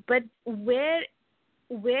 But where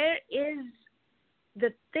is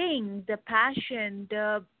the thing, the passion,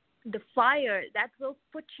 the fire that will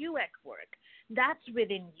put you at work? That's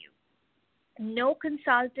within you. No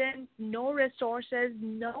consultant, no resources,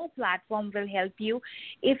 no platform will help you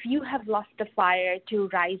if you have lost the fire to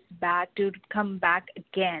rise back, to come back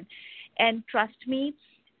again. And trust me,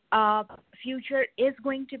 future is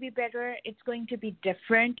going to be better. It's going to be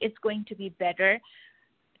different. It's going to be better.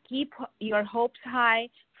 Keep your hopes high.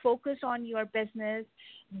 Focus on your business.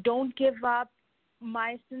 Don't give up.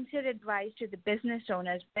 My sincere advice to the business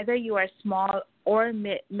owners, whether you are small or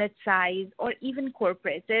mid-size or even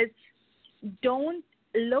corporate, is don't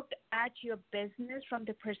look at your business from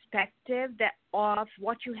the perspective of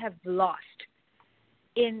what you have lost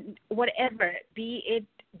in whatever, be it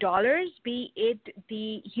dollars, be it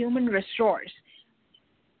the human resource.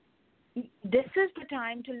 This is the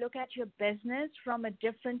time to look at your business from a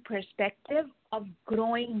different perspective of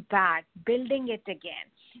growing back, building it again.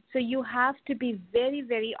 So you have to be very,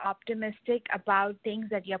 very optimistic about things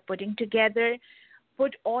that you're putting together.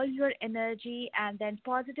 Put all your energy and then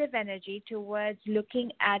positive energy towards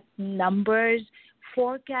looking at numbers,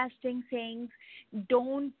 forecasting things.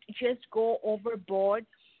 Don't just go overboard.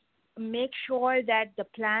 Make sure that the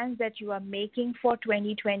plans that you are making for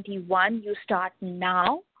 2021, you start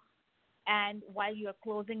now. And while you're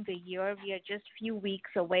closing the year, we are just a few weeks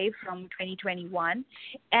away from 2021.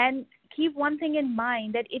 And keep one thing in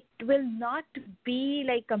mind, that it will not be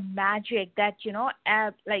like a magic that,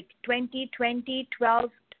 like 2020,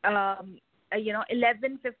 12,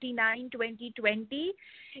 11/59, 2020,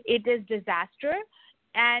 it is disaster.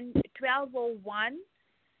 And 12/01,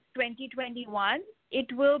 2021,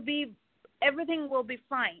 everything will be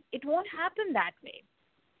fine. It won't happen that way.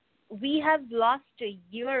 We have lost a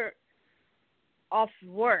year of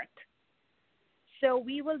work. So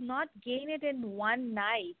we will not gain it in one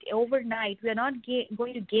night, overnight. We are not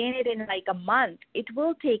going to gain it in like a month. It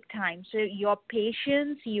will take time. So your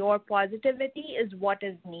patience, your positivity is what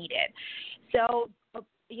is needed. So,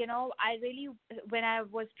 I really, when I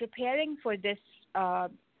was preparing for this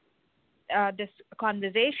this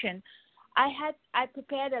conversation, I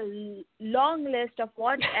prepared a long list of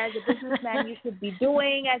what, as a businessman, you should be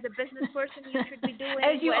doing, as a business person, you should be doing,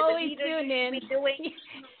 as you as always a leader, do, you Nin. should be doing.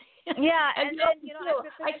 Yeah, and then,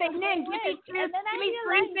 I say, Nin, give me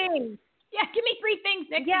three things. Yeah, give me 3 things.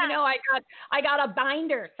 Next thing you know, I got a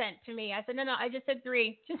binder sent to me. I said, no, I just said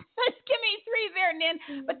 3. Just give me 3 there, Nin.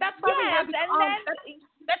 But that's why we have you on.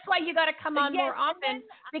 That's why you got to come on more often,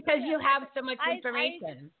 because you have so much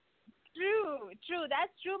information. True.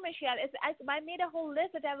 That's true, Michelle. I made a whole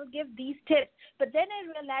list that I will give these tips. But then I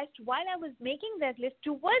realized while I was making that list,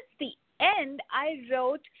 towards the end, I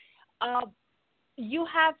wrote, you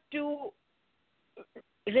have to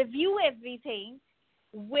review everything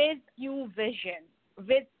with new vision,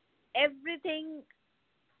 with everything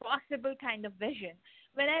possible kind of vision.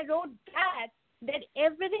 When I wrote that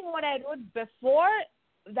everything what I wrote before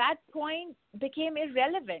that point became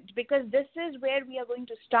irrelevant, because this is where we are going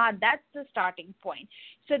to start. That's the starting point.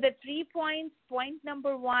 So the 3 points. Point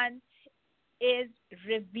number 1 is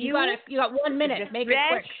review. You got 1 minute. Refresh. Make it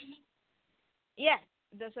quick. Yes.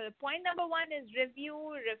 So the point number 1 is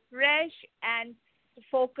review, refresh, and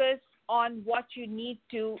focus on what you need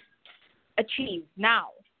to achieve now.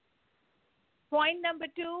 Point number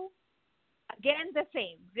 2, again the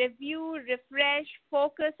same. Review, refresh,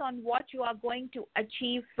 focus on what you are going to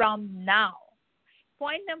achieve from now.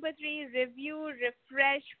 Point number 3, review,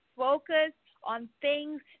 refresh, focus on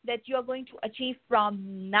things that you are going to achieve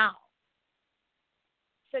from now.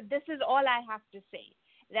 So this is all I have to say.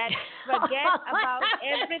 That forget about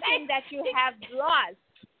everything that you have lost.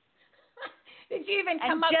 Did you even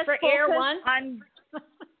come up for air once?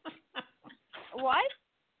 What?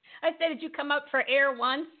 I said, did you come up for air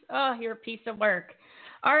once? Oh, you're a piece of work.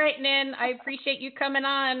 All right, Nin, I appreciate you coming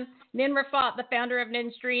on. Nin Rafat, the founder of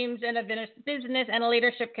Nin Streams and a business and a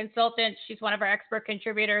leadership consultant. She's one of our expert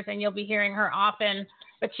contributors, and you'll be hearing her often,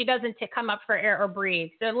 but she doesn't come up for air or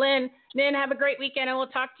breathe. So, Nin, have a great weekend, and we'll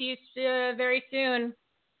talk to you very soon.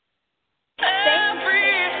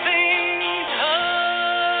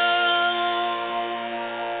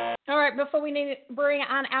 All right, before we bring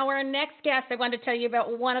on our next guest, I want to tell you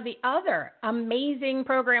about one of the other amazing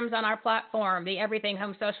programs on our platform, the Everything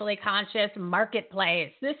Home Socially Conscious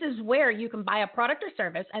Marketplace. This is where you can buy a product or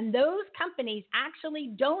service, and those companies actually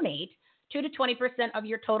donate 2 to 20% of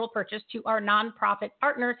your total purchase to our nonprofit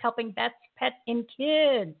partners helping vets, pets, and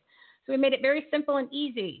kids. So we made it very simple and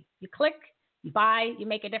easy. You click, you buy, you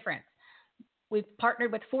make a difference. We've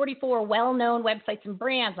partnered with 44 well-known websites and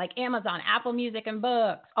brands like Amazon, Apple Music and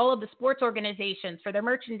Books, all of the sports organizations for their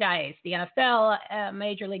merchandise, the NFL,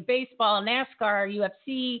 Major League Baseball, NASCAR,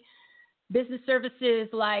 UFC, business services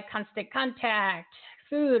like Constant Contact,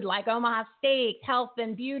 food like Omaha Steak, health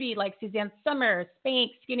and beauty like Suzanne Summers,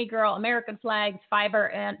 Spanx, Skinny Girl, American Flags,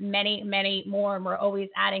 Fiverr, and many, many more. And we're always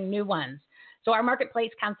adding new ones. So our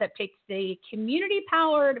marketplace concept takes the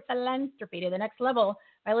community-powered philanthropy to the next level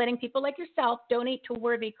by letting people like yourself donate to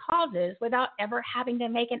worthy causes without ever having to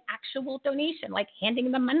make an actual donation, like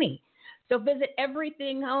handing them money. So visit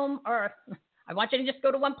Everything Home, or I want you to just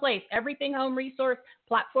go to one place,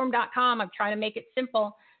 everythinghomeresourceplatform.com. I'm trying to make it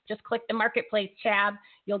simple. Just click the Marketplace tab.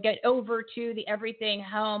 You'll get over to the Everything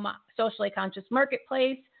Home Socially Conscious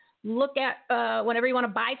Marketplace. Look at whenever you want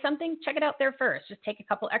to buy something, check it out there first. Just take a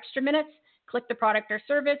couple extra minutes, click the product or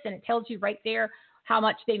service, and it tells you right there how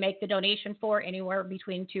much they make the donation for. Anywhere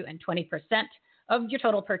between 2 and 20% of your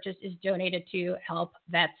total purchase is donated to help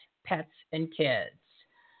vets, pets, and kids.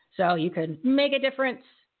 So you can make a difference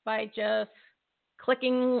by just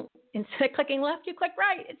clicking. Instead of clicking left, you click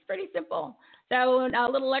right. It's pretty simple. So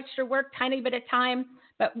a little extra work, tiny bit of time,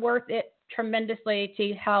 but worth it tremendously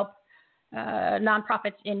to help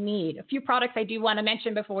nonprofits in need. A few products I do want to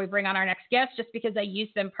mention before we bring on our next guest, just because I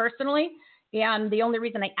use them personally. And the only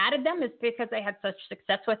reason I added them is because I had such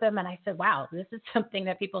success with them. And I said, wow, this is something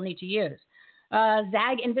that people need to use.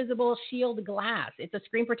 Zag Invisible Shield Glass. It's a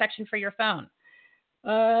screen protection for your phone.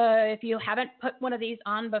 If you haven't put one of these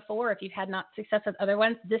on before, if you've had not success with other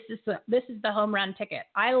ones, this is the home run ticket.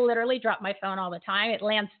 I literally drop my phone all the time. It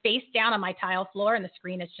lands face down on my tile floor and the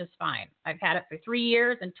screen is just fine. I've had it for 3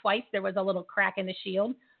 years, and twice there was a little crack in the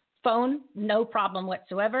shield. Phone, no problem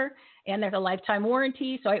whatsoever. And there's a lifetime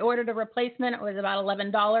warranty. So I ordered a replacement. It was about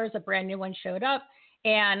 $11. A brand new one showed up,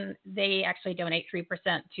 and they actually donate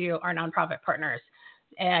 3% to our nonprofit partners.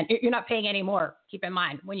 And you're not paying any more. Keep in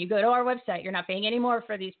mind, when you go to our website, you're not paying any more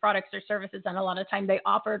for these products or services. And a lot of time they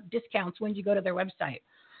offer discounts when you go to their website.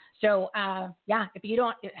 So, if you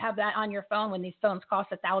don't have that on your phone, when these phones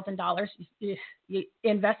cost $1,000, you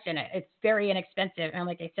invest in it. It's very inexpensive. And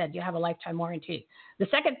like I said, you have a lifetime warranty. The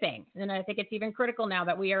second thing, and I think it's even critical now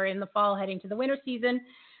that we are in the fall heading to the winter season,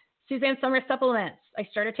 Suzanne Summers supplements. I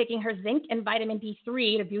started taking her zinc and vitamin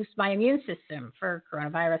D3 to boost my immune system for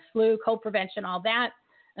coronavirus, flu, cold prevention, all that.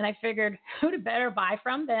 And I figured, who to better buy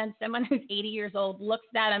from than someone who's 80 years old, looks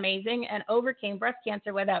that amazing, and overcame breast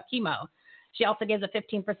cancer without chemo. She also gives a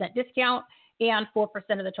 15% discount, and 4%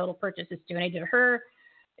 of the total purchase is donated to her.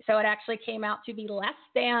 So it actually came out to be less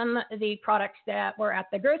than the products that were at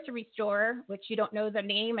the grocery store, which you don't know the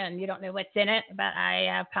name and you don't know what's in it. But I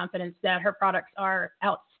have confidence that her products are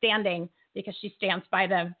outstanding because she stands by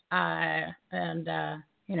them.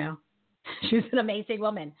 She's an amazing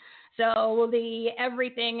woman. So the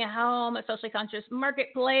Everything Home Socially Conscious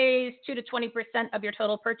Marketplace, 2 to 20% of your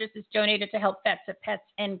total purchase is donated to help vets, pets,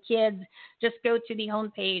 and kids. Just go to the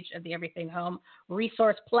homepage of the Everything Home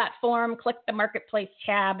resource platform, click the Marketplace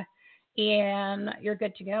tab, and you're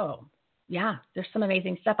good to go. Yeah, there's some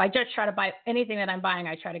amazing stuff. I just try to buy anything that I'm buying.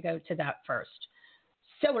 I try to go to that first.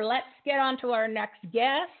 So let's get on to our next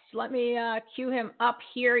guest. Let me cue him up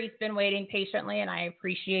here. He's been waiting patiently, and I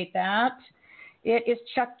appreciate that. It is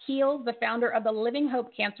Chuck Keel, the founder of the Living Hope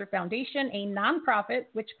Cancer Foundation, a nonprofit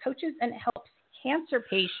which coaches and helps cancer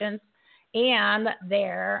patients and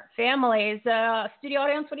their families. Studio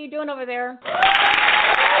audience, what are you doing over there?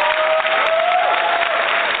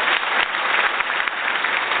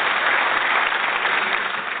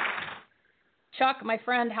 Chuck, my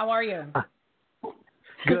friend, how are you?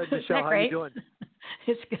 Good, Michelle. How are you doing?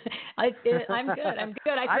 It's good. I'm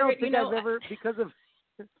good. I don't think I've ever,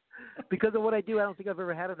 because of what I do, I don't think I've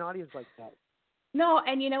ever had an audience like that. No,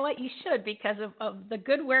 and you know what? You should, because of the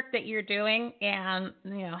good work that you're doing and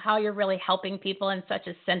how you're really helping people in such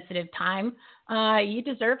a sensitive time. You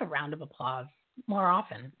deserve a round of applause more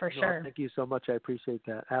often, for sure. Thank you so much. I appreciate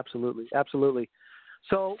that. Absolutely.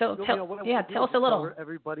 So tell us a little.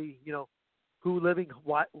 Everybody,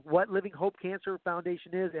 what Living Hope Cancer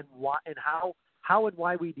Foundation is and why and how and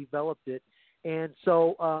why we developed it. And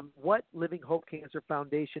so what Living Hope Cancer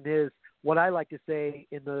Foundation is, what I like to say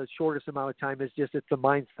in the shortest amount of time is just it's the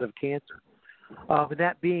mindset of cancer. And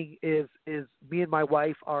that being is me and my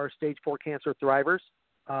wife are stage 4 cancer thrivers.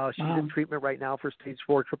 She's in treatment right now for stage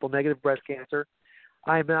 4 triple negative breast cancer.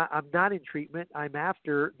 I'm not in treatment. I'm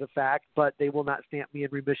after the fact, but they will not stamp me in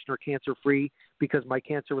remission or cancer free because my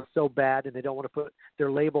cancer was so bad, and they don't want to put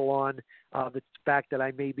their label on the fact that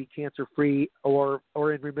I may be cancer free or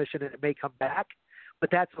in remission and it may come back. But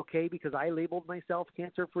that's okay because I labeled myself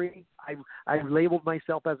cancer free. I labeled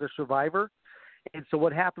myself as a survivor. And so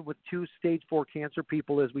what happened with 2 stage 4 cancer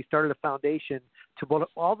people is we started a foundation to put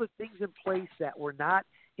all the things in place that were not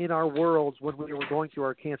in our worlds when we were going through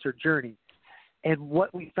our cancer journey. And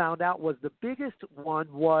what we found out was the biggest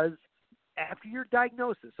one was after your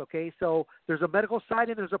diagnosis, okay? So there's a medical side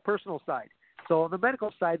and there's a personal side. So on the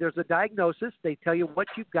medical side, there's a diagnosis. They tell you what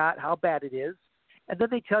you've got, how bad it is, and then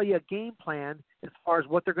they tell you a game plan as far as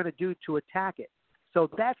what they're going to do to attack it. So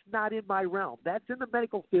that's not in my realm. That's in the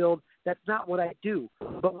medical field. That's not what I do.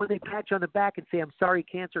 But when they pat you on the back and say, I'm sorry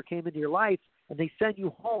cancer came into your life, and they send you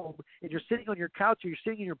home, and you're sitting on your couch or you're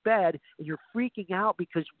sitting in your bed, and you're freaking out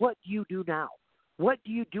because what do you do now? What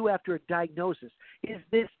do you do after a diagnosis? Is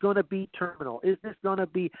this going to be terminal? Is this going to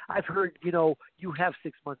be – I've heard, you have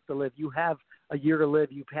 6 months to live. You have a year to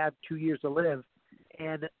live. You've had 2 years to live.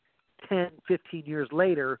 And 10, 15 years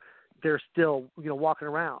later, they're still, walking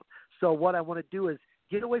around. So what I want to do is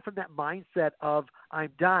get away from that mindset of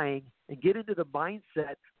I'm dying and get into the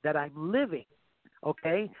mindset that I'm living.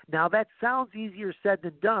 Okay? Now, that sounds easier said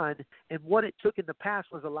than done, and what it took in the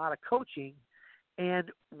past was a lot of coaching.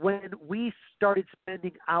 And when we started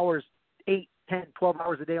spending hours, 8, 10, 12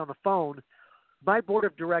 hours a day on the phone, my board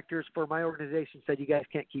of directors for my organization said, you guys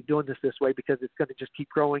can't keep doing this way because it's going to just keep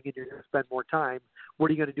growing and you're going to spend more time.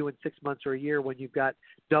 What are you going to do in 6 months or a year when you've got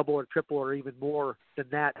double or triple or even more than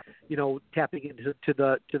that, tapping into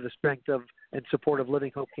the strength of and support of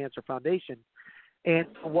Living Hope Cancer Foundation? And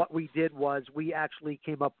what we did was we actually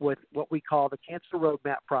came up with what we call the Cancer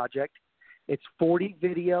Roadmap Project. It's 40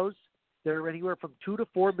 videos. They're anywhere from 2 to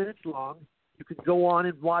 4 minutes long. You can go on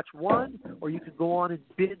and watch one, or you can go on and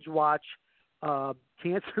binge watch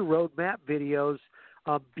Cancer Roadmap videos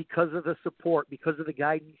because of the support, because of the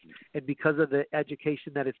guidance, and because of the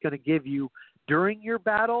education that it's going to give you during your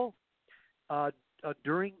battle,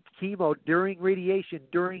 during chemo, during radiation,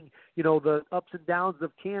 during the ups and downs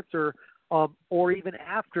of cancer, or even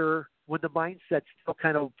after when the mindset's still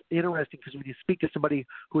kind of interesting, because when you speak to somebody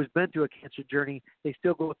who has been through a cancer journey, they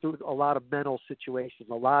still go through a lot of mental situations,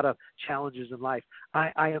 a lot of challenges in life.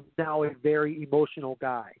 I am now a very emotional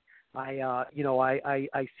guy. I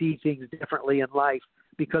see things differently in life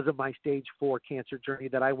because of my stage 4 cancer journey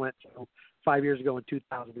that I went through 5 years ago in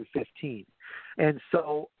 2015. And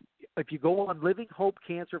so if you go on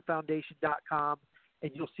livinghopecancerfoundation.com,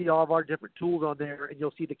 and you'll see all of our different tools on there, and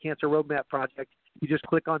you'll see the Cancer Roadmap Project. You just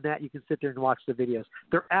click on that. You can sit there and watch the videos.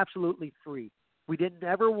 They're absolutely free. We didn't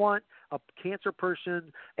ever want a cancer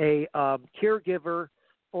person, a caregiver,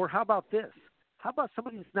 or how about this? How about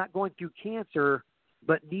somebody that's not going through cancer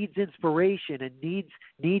but needs inspiration and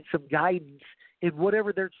needs some guidance in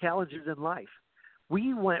whatever their challenges in life?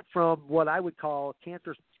 We went from what I would call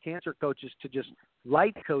cancer coaches to just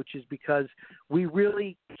life coaches because we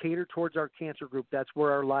really cater towards our cancer group. That's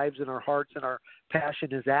where our lives and our hearts and our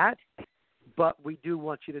passion is at. But we do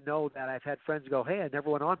want you to know that I've had friends go, hey, I never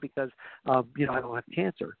went on because, I don't have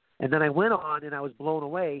cancer. And then I went on and I was blown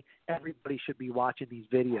away. Everybody should be watching these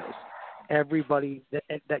videos. Everybody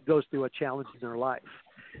that goes through a challenge in their life.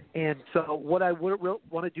 And so what I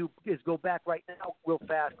want to do is go back right now real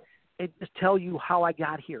fast and just tell you how I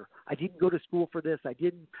got here. I didn't go to school for this. I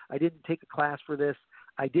didn't take a class for this.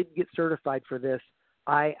 I didn't get certified for this.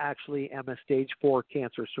 I actually am a stage 4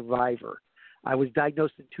 cancer survivor. I was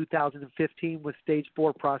diagnosed in 2015 with stage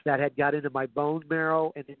 4 prostate that had got into my bone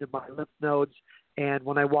marrow and into my lymph nodes. And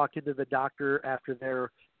when I walked into the doctor after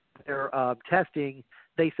their testing,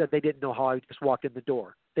 they said they didn't know how I just walked in the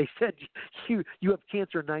door. They said, you have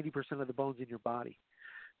cancer in 90% of the bones in your body.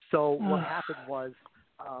 So what happened was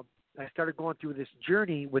I started going through this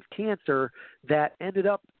journey with cancer that ended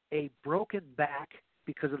up a broken back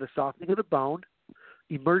because of the softening of the bone,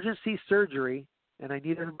 emergency surgery, and I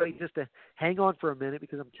need everybody just to hang on for a minute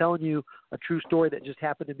because I'm telling you a true story that just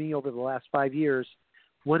happened to me over the last 5 years.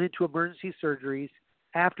 Went into emergency surgeries.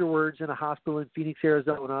 Afterwards, in a hospital in Phoenix,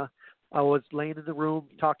 Arizona, I was laying in the room,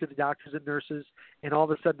 talked to the doctors and nurses, and all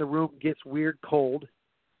of a sudden the room gets weird cold.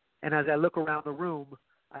 And as I look around the room,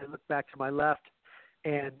 I look back to my left,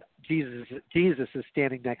 and Jesus is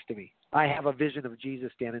standing next to me. I have a vision of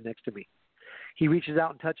Jesus standing next to me. He reaches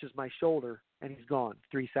out and touches my shoulder, and he's gone.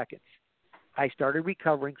 3 seconds. I started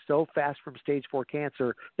recovering so fast from stage 4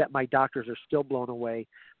 cancer that my doctors are still blown away.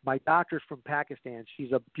 My doctor's from Pakistan.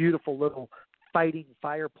 She's a beautiful little fighting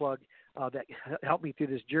fire plug that helped me through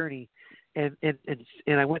this journey. And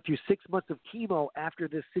I went through 6 months of chemo after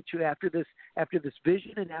this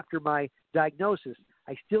vision and after my diagnosis.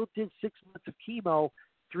 I still did 6 months of chemo.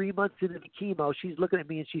 3 months into the chemo, she's looking at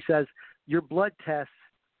me and she says, your blood tests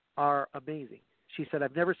are amazing. She said,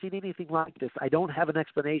 I've never seen anything like this. I don't have an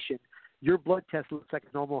explanation. Your blood test looks like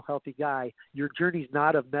a normal, healthy guy. Your journey's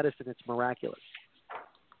not of medicine. It's miraculous.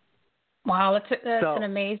 Wow, that's an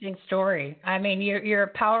amazing story. I mean, you're a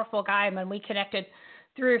powerful guy. When we connected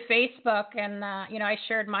through Facebook, and I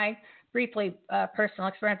shared my briefly personal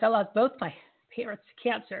experience. I lost both my parents to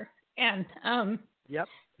cancer, and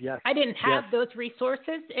Yes. I didn't have those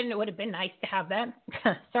resources, and it would have been nice to have them.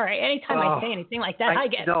 Sorry, anytime I say anything like that, I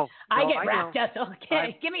get wrapped up.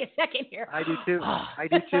 Okay, give me a second here. I do too. I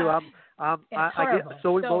get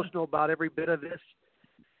so emotional about every bit of this,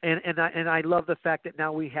 and I love the fact that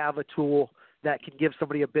now we have a tool that can give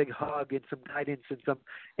somebody a big hug and some guidance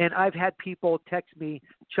and I've had people text me,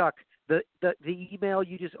 Chuck, the email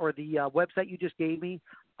you just or the website you just gave me,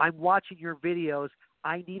 I'm watching your videos.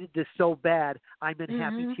 I needed this so bad. I'm in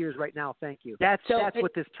happy tears right now. Thank you. That's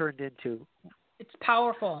what this turned into. It's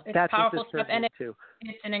powerful. It's powerful stuff, and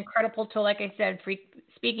it's an incredible tool. Like I said,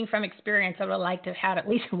 speaking from experience, I would like to have had at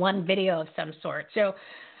least one video of some sort. So,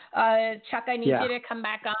 Chuck, I need you to come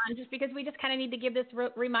back on just because we just kind of need to give this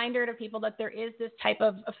reminder to people that there is this type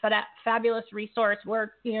of fabulous resource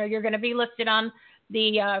where you're going to be listed on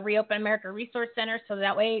the Reopen America Resource Center, so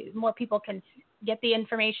that way more people can get the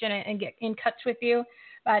information and get in touch with you.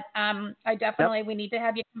 But I definitely, we need to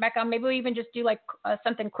have you come back on. Maybe we even just do like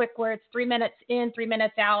something quick where it's 3 minutes in, 3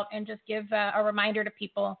 minutes out, and just give a reminder to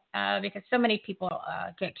people because so many people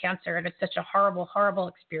get cancer and it's such a horrible, horrible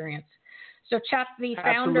experience. So Chuck, the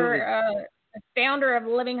founder of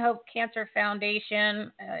Living Hope Cancer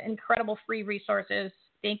Foundation, incredible free resources.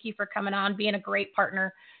 Thank you for coming on, being a great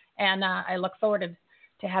partner. And I look forward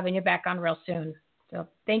to having you back on real soon. So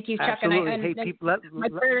thank you, Chuck. Absolutely. And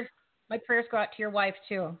my prayers go out to your wife,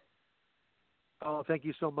 too. Oh, thank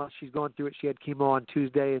you so much. She's going through it. She had chemo on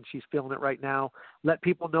Tuesday, and she's feeling it right now. Let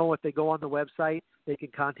people know if they go on the website, they can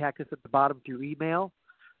contact us at the bottom through email.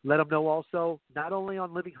 Let them know also, not only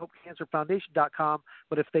on livinghopecancerfoundation.com,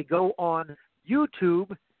 but if they go on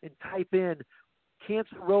YouTube and type in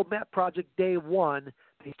Cancer Roadmap Project Day 1,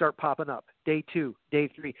 they start popping up. Day 2, Day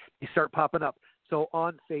 3, they start popping up. So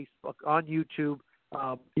on Facebook, on YouTube,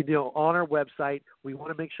 on our website, we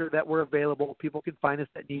want to make sure that we're available. People can find us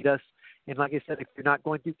that need us. And like I said, if you're not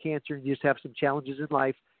going through cancer and you just have some challenges in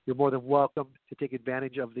life, you're more than welcome to take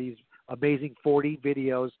advantage of these amazing 40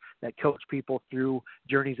 videos that coach people through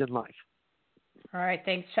journeys in life. All right.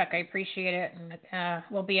 Thanks, Chuck. I appreciate it. And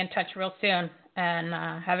we'll be in touch real soon. And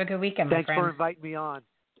have a good weekend, my friend. Thanks for inviting me on.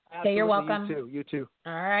 Okay, you're welcome. You too.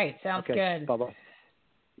 All right, sounds good. Bye-bye.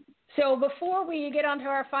 So before we get on to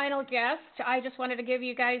our final guest, I just wanted to give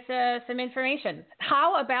you guys some information.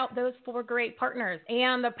 How about those 4 great partners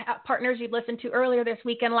and the partners you listened to earlier this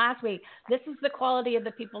week and last week? This is the quality of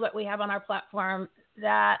the people that we have on our platform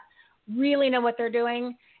that really know what they're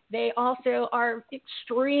doing. They also are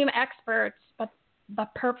extreme experts, but the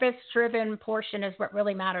purpose-driven portion is what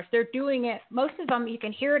really matters. They're doing it. Most of them, you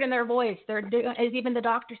can hear it in their voice. They're doing, as even the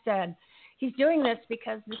doctor said, he's doing this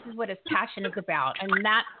because this is what his passion is about, and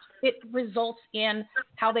that it results in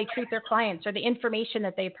how they treat their clients or the information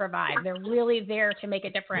that they provide. They're really there to make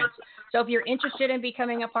a difference. So if you're interested in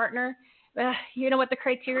becoming a partner, you know what the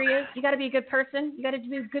criteria is. You got to be a good person. You got to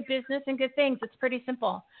do good business and good things. It's pretty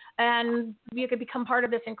simple. And you could become part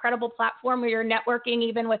of this incredible platform where you're networking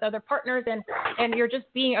even with other partners, and you're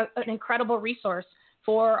just being an incredible resource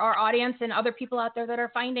for our audience and other people out there that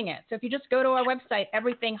are finding it. So if you just go to our website,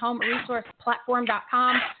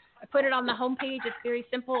 everythinghomeresourceplatform.com, I put it on the homepage. It's very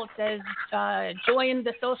simple. It says join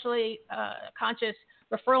the socially conscious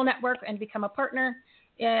referral network and become a partner.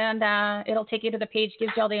 And it'll take you to the page,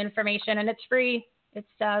 gives you all the information, and it's free. It's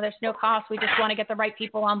there's no cost. We just want to get the right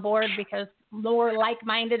people on board because more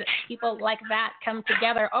like-minded people like that come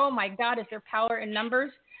together. Oh, my God, is there power in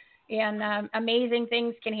numbers? And amazing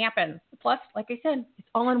things can happen. Plus, like I said, it's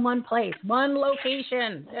all in one place, one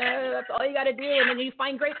location. That's all you got to do. And then you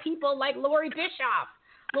find great people like Lori Bischoff.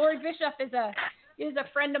 Lori Bischoff is a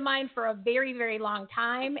friend of mine for a very, very long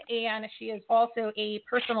time, and she is also a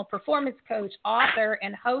personal performance coach, author,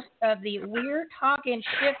 and host of the We're Talking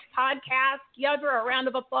Shift podcast. Give her a round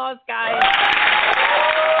of applause, guys.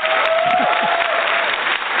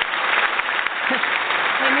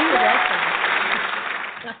 I knew you'd like that.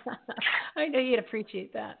 I know you'd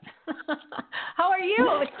appreciate that. How are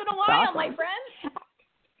you? It's been a while, awesome. My friend.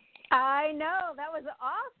 I know, that was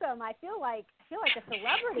awesome. I feel like a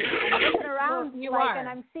celebrity. I'm looking around and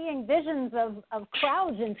I'm seeing visions of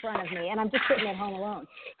crowds in front of me, and I'm just sitting at home alone.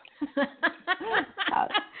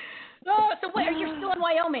 So wait, are you still in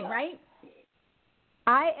Wyoming, right?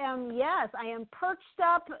 I am perched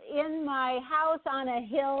up in my house on a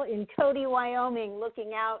hill in Cody, Wyoming,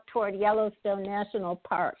 looking out toward Yellowstone National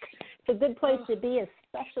Park. It's a good place to be,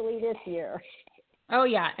 especially this year. Oh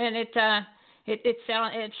yeah, and it's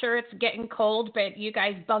sure it's getting cold, but you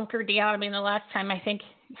guys bunker down. I mean, the last time I think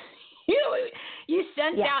you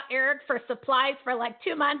sent out Eric for supplies for like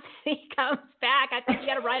 2 months. He comes back. I think you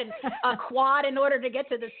got to ride a quad in order to get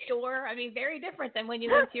to the store. I mean, very different than when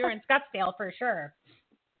you lived here in Scottsdale, for sure.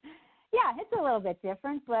 Yeah, it's a little bit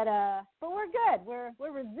different, but we're good. We're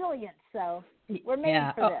resilient, so we're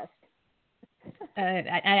made for this.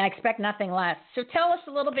 I expect nothing less. So tell us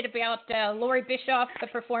a little bit about Lori Bischoff, the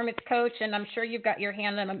performance coach, and I'm sure you've got your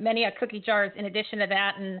hand on many cookie jars in addition to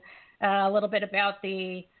that, and a little bit about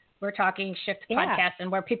the We're Talking Shift podcast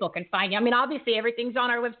and where people can find you. I mean, obviously everything's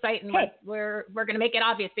on our website, and we're going to make it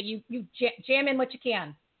obvious, but you jam in what you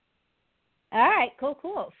can. All right,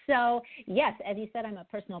 cool. So, yes, as you said, I'm a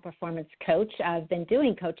personal performance coach. I've been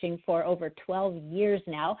doing coaching for over 12 years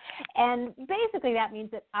now. And basically that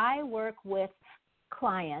means that I work with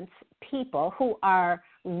clients, people who are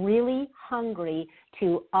really hungry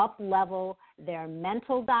to up-level their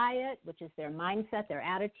mental diet, which is their mindset, their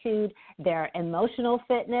attitude, their emotional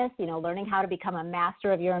fitness, learning how to become a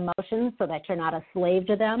master of your emotions so that you're not a slave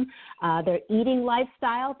to them, their eating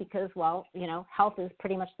lifestyle because, health is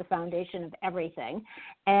pretty much the foundation of everything.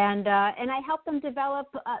 And I help them develop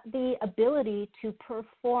the ability to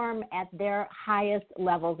perform at their highest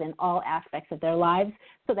levels in all aspects of their lives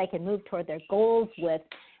so they can move toward their goals with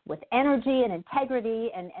energy and integrity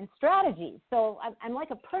and strategy. So I'm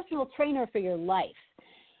like a personal trainer for your life.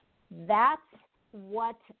 That's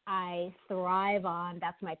what I thrive on.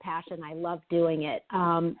 That's my passion. I love doing it.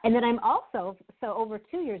 And then I'm also, over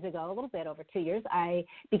 2 years ago, a little bit over 2 years, I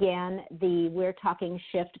began the We're Talking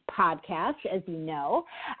Shift podcast, as you know.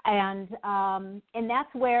 And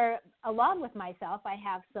that's where, along with myself, I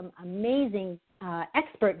have some amazing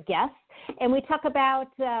expert guests. And we talk about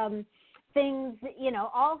things,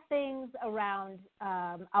 all things around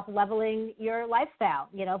up-leveling your lifestyle,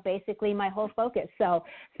 basically my whole focus. So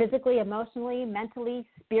physically, emotionally, mentally,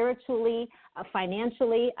 spiritually,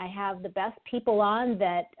 financially, I have the best people on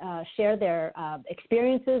that share their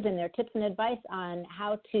experiences and their tips and advice on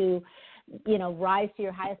how to, rise to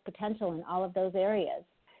your highest potential in all of those areas.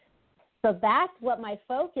 So that's what my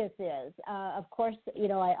focus is. Of course, I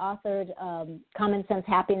authored Common Sense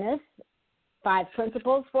Happiness, 5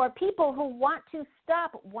 principles for people who want to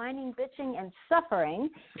stop whining, bitching, and suffering.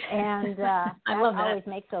 And that always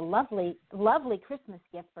makes a lovely, lovely Christmas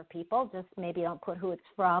gift for people. Just maybe don't put who it's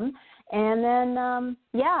from. And then,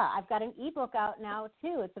 I've got an ebook out now,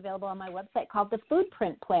 too. It's available on my website called The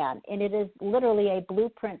Foodprint Plan. And it is literally a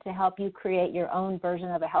blueprint to help you create your own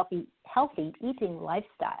version of a healthy eating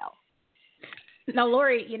lifestyle. Now,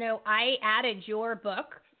 Lori, I added your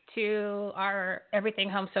book to our Everything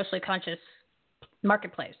Home Socially Conscious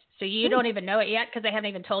marketplace. So you don't even know it yet because I haven't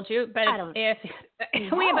even told you. But if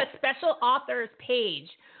we have a special authors page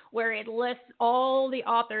where it lists all the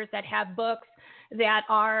authors that have books that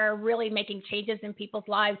are really making changes in people's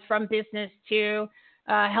lives, from business to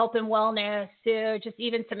health and wellness to just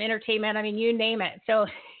even some entertainment. I mean, you name it. So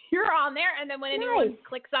you're on there. And then when anyone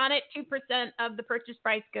clicks on it, 2% of the purchase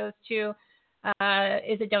price goes to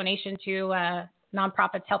is a donation to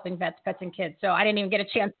nonprofits helping vets, pets, and kids. So I didn't even get a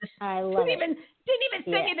chance to. I love it. Didn't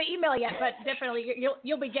even send you the email yet, but definitely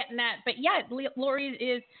you'll be getting that. But yeah,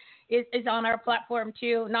 Lori is on our platform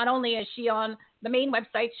too. Not only is she on the main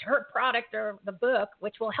website, her product or the book,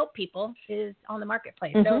 which will help people, is on the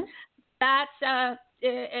marketplace. Mm-hmm. So that's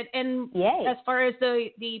and as far as the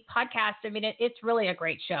podcast, I mean, it's really a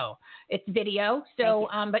great show. It's video, so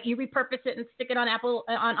but you repurpose it and stick it on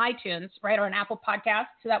iTunes, right, or an Apple podcast,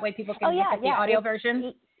 so that way people can look at the audio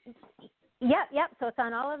version. Yep. So it's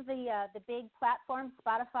on all of the big platforms: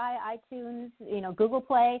 Spotify, iTunes, Google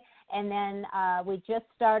Play, and then we just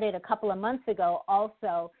started a couple of months ago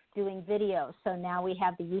also doing videos. So now we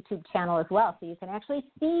have the YouTube channel as well, so you can actually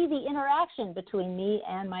see the interaction between me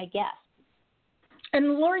and my guests.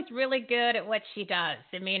 And Lori's really good at what she does.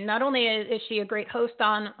 I mean, not only is she a great host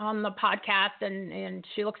on the podcast, and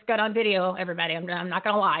she looks good on video, everybody. I'm not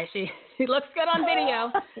going to lie. She looks good on video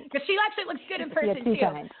because she actually looks good in person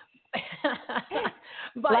too.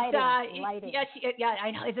 But lighting.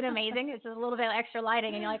 I know. Isn't it amazing? It's a little bit of extra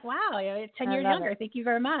lighting, and you're like, wow, 10 years younger. Thank you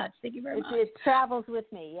very much. It travels with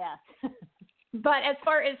me, yes. But as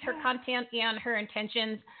far as her content and her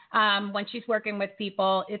intentions, when she's working with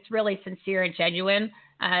people, it's really sincere and genuine.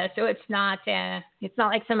 So it's not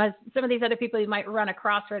like some of these other people you might run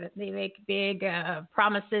across where they make big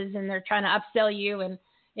promises and they're trying to upsell you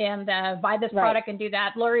and buy this product and do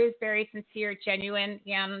that. Lori is very sincere, genuine,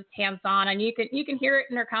 and hands-on, and you can hear it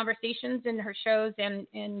in her conversations, in her shows, and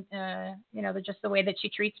just the way that she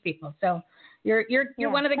treats people. So you're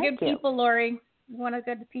one of the good people, Lori. One of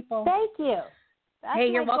the good people. Thank you. That's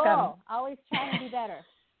you're my welcome. Goal. Always trying to be better.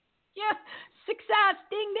 Yeah, success,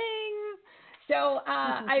 ding ding. So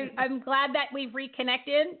I'm glad that we've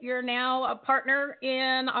reconnected. You're now a partner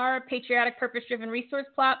in our Patriotic Purpose-Driven Resource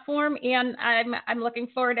Platform, and I'm looking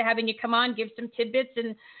forward to having you come on, give some tidbits,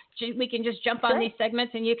 and we can just jump on these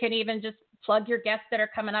segments, and you can even just plug your guests that are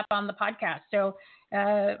coming up on the podcast. So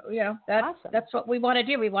that's what we want to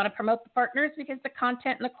do. We want to promote the partners because the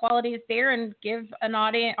content and the quality is there, and give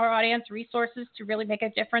our audience resources to really make a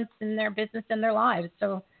difference in their business and their lives.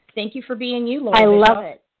 So thank you for being you, Lori. I love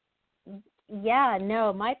it. Yeah,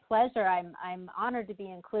 no, my pleasure. I'm honored to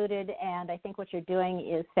be included, and I think what you're doing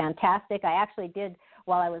is fantastic. I actually did,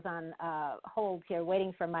 while I was on hold here,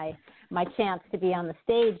 waiting for my chance to be on the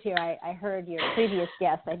stage here, I heard your previous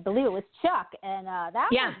guest. I believe it was Chuck, and that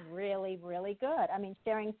was really, really good. I mean,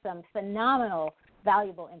 sharing some phenomenal,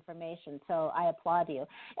 valuable information, so I applaud you.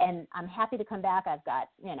 And I'm happy to come back. I've got,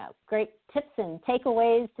 great tips and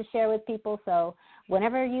takeaways to share with people, so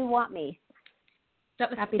whenever you want me,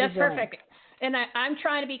 happy to join. That's perfect. And I'm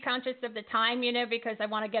trying to be conscious of the time, because I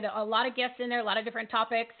want to get a lot of guests in there, a lot of different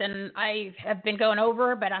topics, and I have been going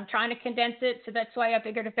over, but I'm trying to condense it. So that's why I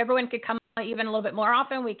figured if everyone could come on even a little bit more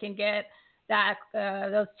often, we can get that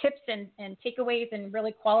those tips and takeaways and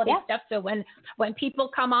really quality stuff. So when people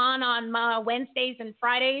come on Wednesdays and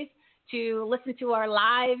Fridays to listen to our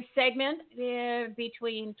live segment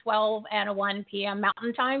between 12 and 1 p.m.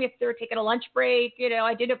 Mountain Time. If they're taking a lunch break,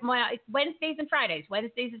 I did it Wednesdays and Fridays.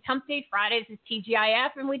 Wednesdays is Hump Day, Fridays is TGIF,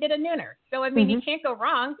 and we did a nooner. So, I mean, you can't go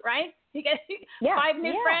wrong, right? You get 5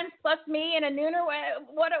 new friends plus me and a nooner.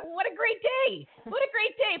 What a great day. What a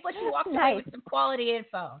great day. Plus you walk away with some quality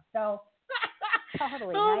info. So,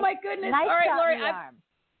 totally. My goodness. Nice. All right, Lori.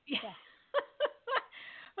 Yeah.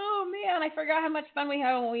 Oh, man, I forgot how much fun we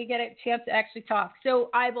have when we get a chance to actually talk. So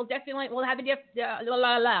we'll have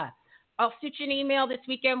I'll shoot you an email this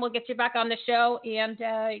weekend. We'll get you back on the show, and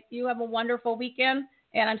you have a wonderful weekend.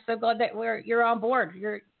 And I'm so glad that you're on board.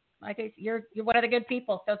 You're one of the good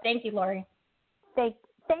people. So thank you, Lori. Thank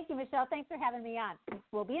you, Michelle. Thanks for having me on.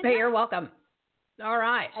 We'll be in touch. You're welcome. All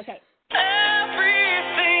right. Okay.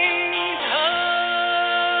 Everything.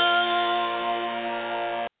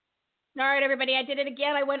 All right, everybody, I did it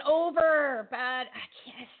again. I went over, but I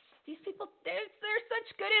can't. These people, they're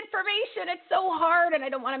such good information. It's so hard, and I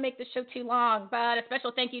don't want to make the show too long. But a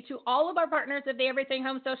special thank you to all of our partners of the Everything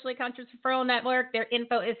Home Socially Conscious Referral Network. Their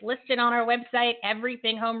info is listed on our website,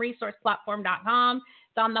 everythinghomeresourceplatform.com.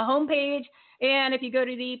 It's on the homepage. And if you go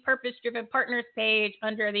to the Purpose Driven Partners page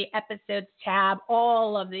under the Episodes tab,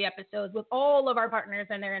 all of the episodes with all of our partners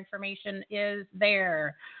and their information is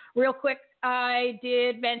there. Real quick, I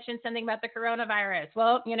did mention something about the coronavirus.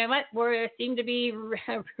 Well, you know what? We seem to be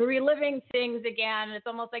reliving things again. It's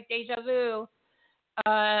almost like deja vu.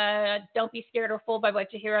 Don't be scared or fooled by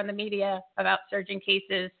what you hear on the media about surging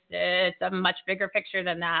cases. It's a much bigger picture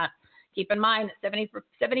than that. Keep in mind that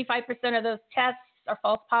 75% of those tests are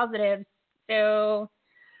false positives. So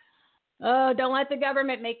don't let the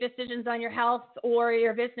government make decisions on your health or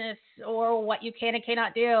your business or what you can and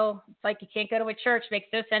cannot do. It's like you can't go to a church. Makes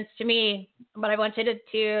no sense to me. But I want you to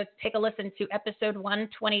take a listen to episode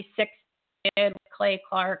 126 with Clay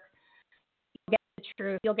Clark. You'll get the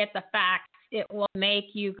truth. You'll get the facts. It will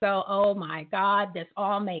make you go, oh, my God, this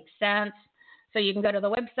all makes sense. So you can go to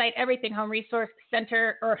the website, Everything Home Resource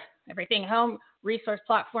Center or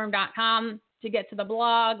everythinghomeresourceplatform.com to get to the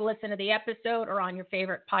blog, listen to the episode, or on your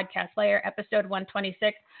favorite podcast player, episode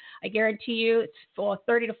 126. I guarantee you it's for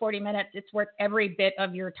 30 to 40 minutes. It's worth every bit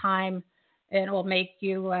of your time, and it'll make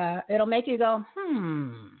you go,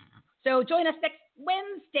 So join us next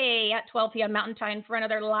Wednesday at 12 p.m. Mountain Time for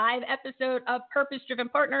another live episode of Purpose Driven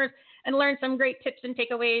Partners and learn some great tips and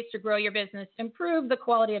takeaways to grow your business, improve the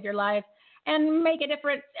quality of your life, and make a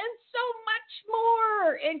difference, and so much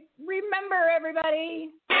more. And remember,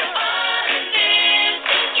 everybody,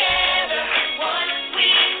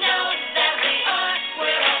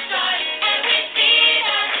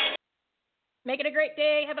 make it a great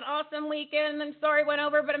day. Have an awesome weekend. I'm sorry it went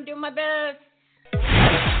over, but I'm doing my best.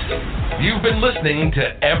 You've been listening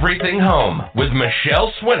to Everything Home with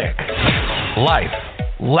Michelle Swinnick. Life,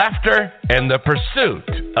 laughter, and the pursuit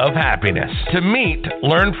of happiness. To meet,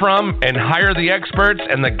 learn from, and hire the experts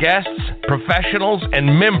and the guests, professionals,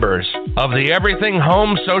 and members of the Everything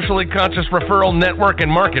Home Socially Conscious Referral Network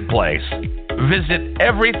and Marketplace, visit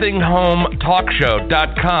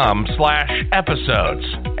everythinghometalkshow.com/episodes.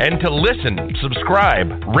 And to listen,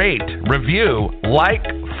 subscribe, rate, review, like,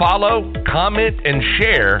 follow, comment, and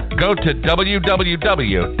share, go to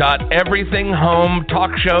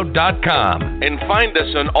www.everythinghometalkshow.com and find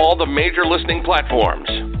us on all the major listening platforms.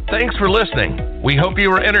 Thanks for listening. We hope you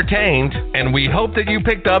were entertained, and we hope that you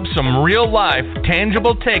picked up some real-life,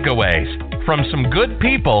 tangible takeaways from some good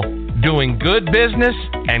people doing good business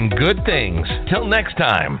and good things. Till next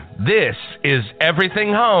time, this is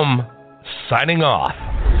Everything Home, signing off.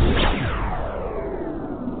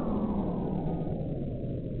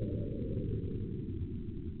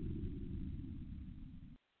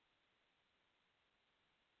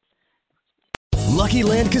 Lucky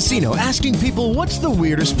Land Casino, asking people, what's the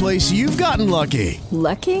weirdest place you've gotten lucky?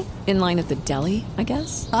 Lucky? In line at the deli, I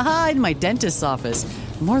guess? Aha, in my dentist's office.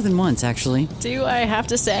 More than once, actually. Do I have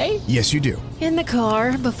to say? Yes, you do. In the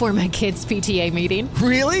car before my kids' PTA meeting.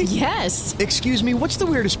 Really? Yes. Excuse me, what's the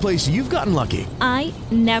weirdest place you've gotten lucky? I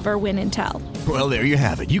never win and tell. Well, there you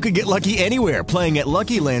have it. You can get lucky anywhere, playing at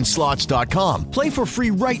LuckyLandSlots.com. Play for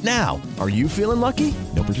free right now. Are you feeling lucky?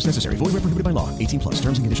 No purchase necessary. Void where prohibited by law. 18+.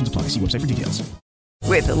 Terms and conditions apply. See website for details.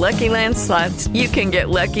 With the Lucky Land Slots, you can get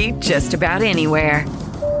lucky just about anywhere.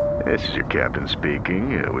 This is your captain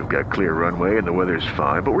speaking. We've got clear runway and the weather's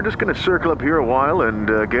fine, but we're just going to circle up here a while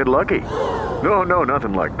and get lucky. No,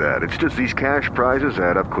 nothing like that. It's just these cash prizes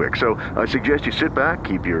add up quick. So I suggest you sit back,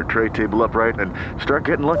 keep your tray table upright, and start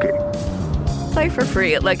getting lucky. Play for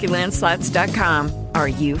free at LuckyLandSlots.com. Are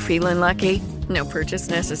you feeling lucky? No purchase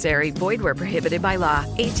necessary. Void where prohibited by law.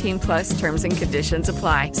 18+ terms and conditions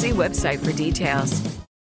apply. See website for details.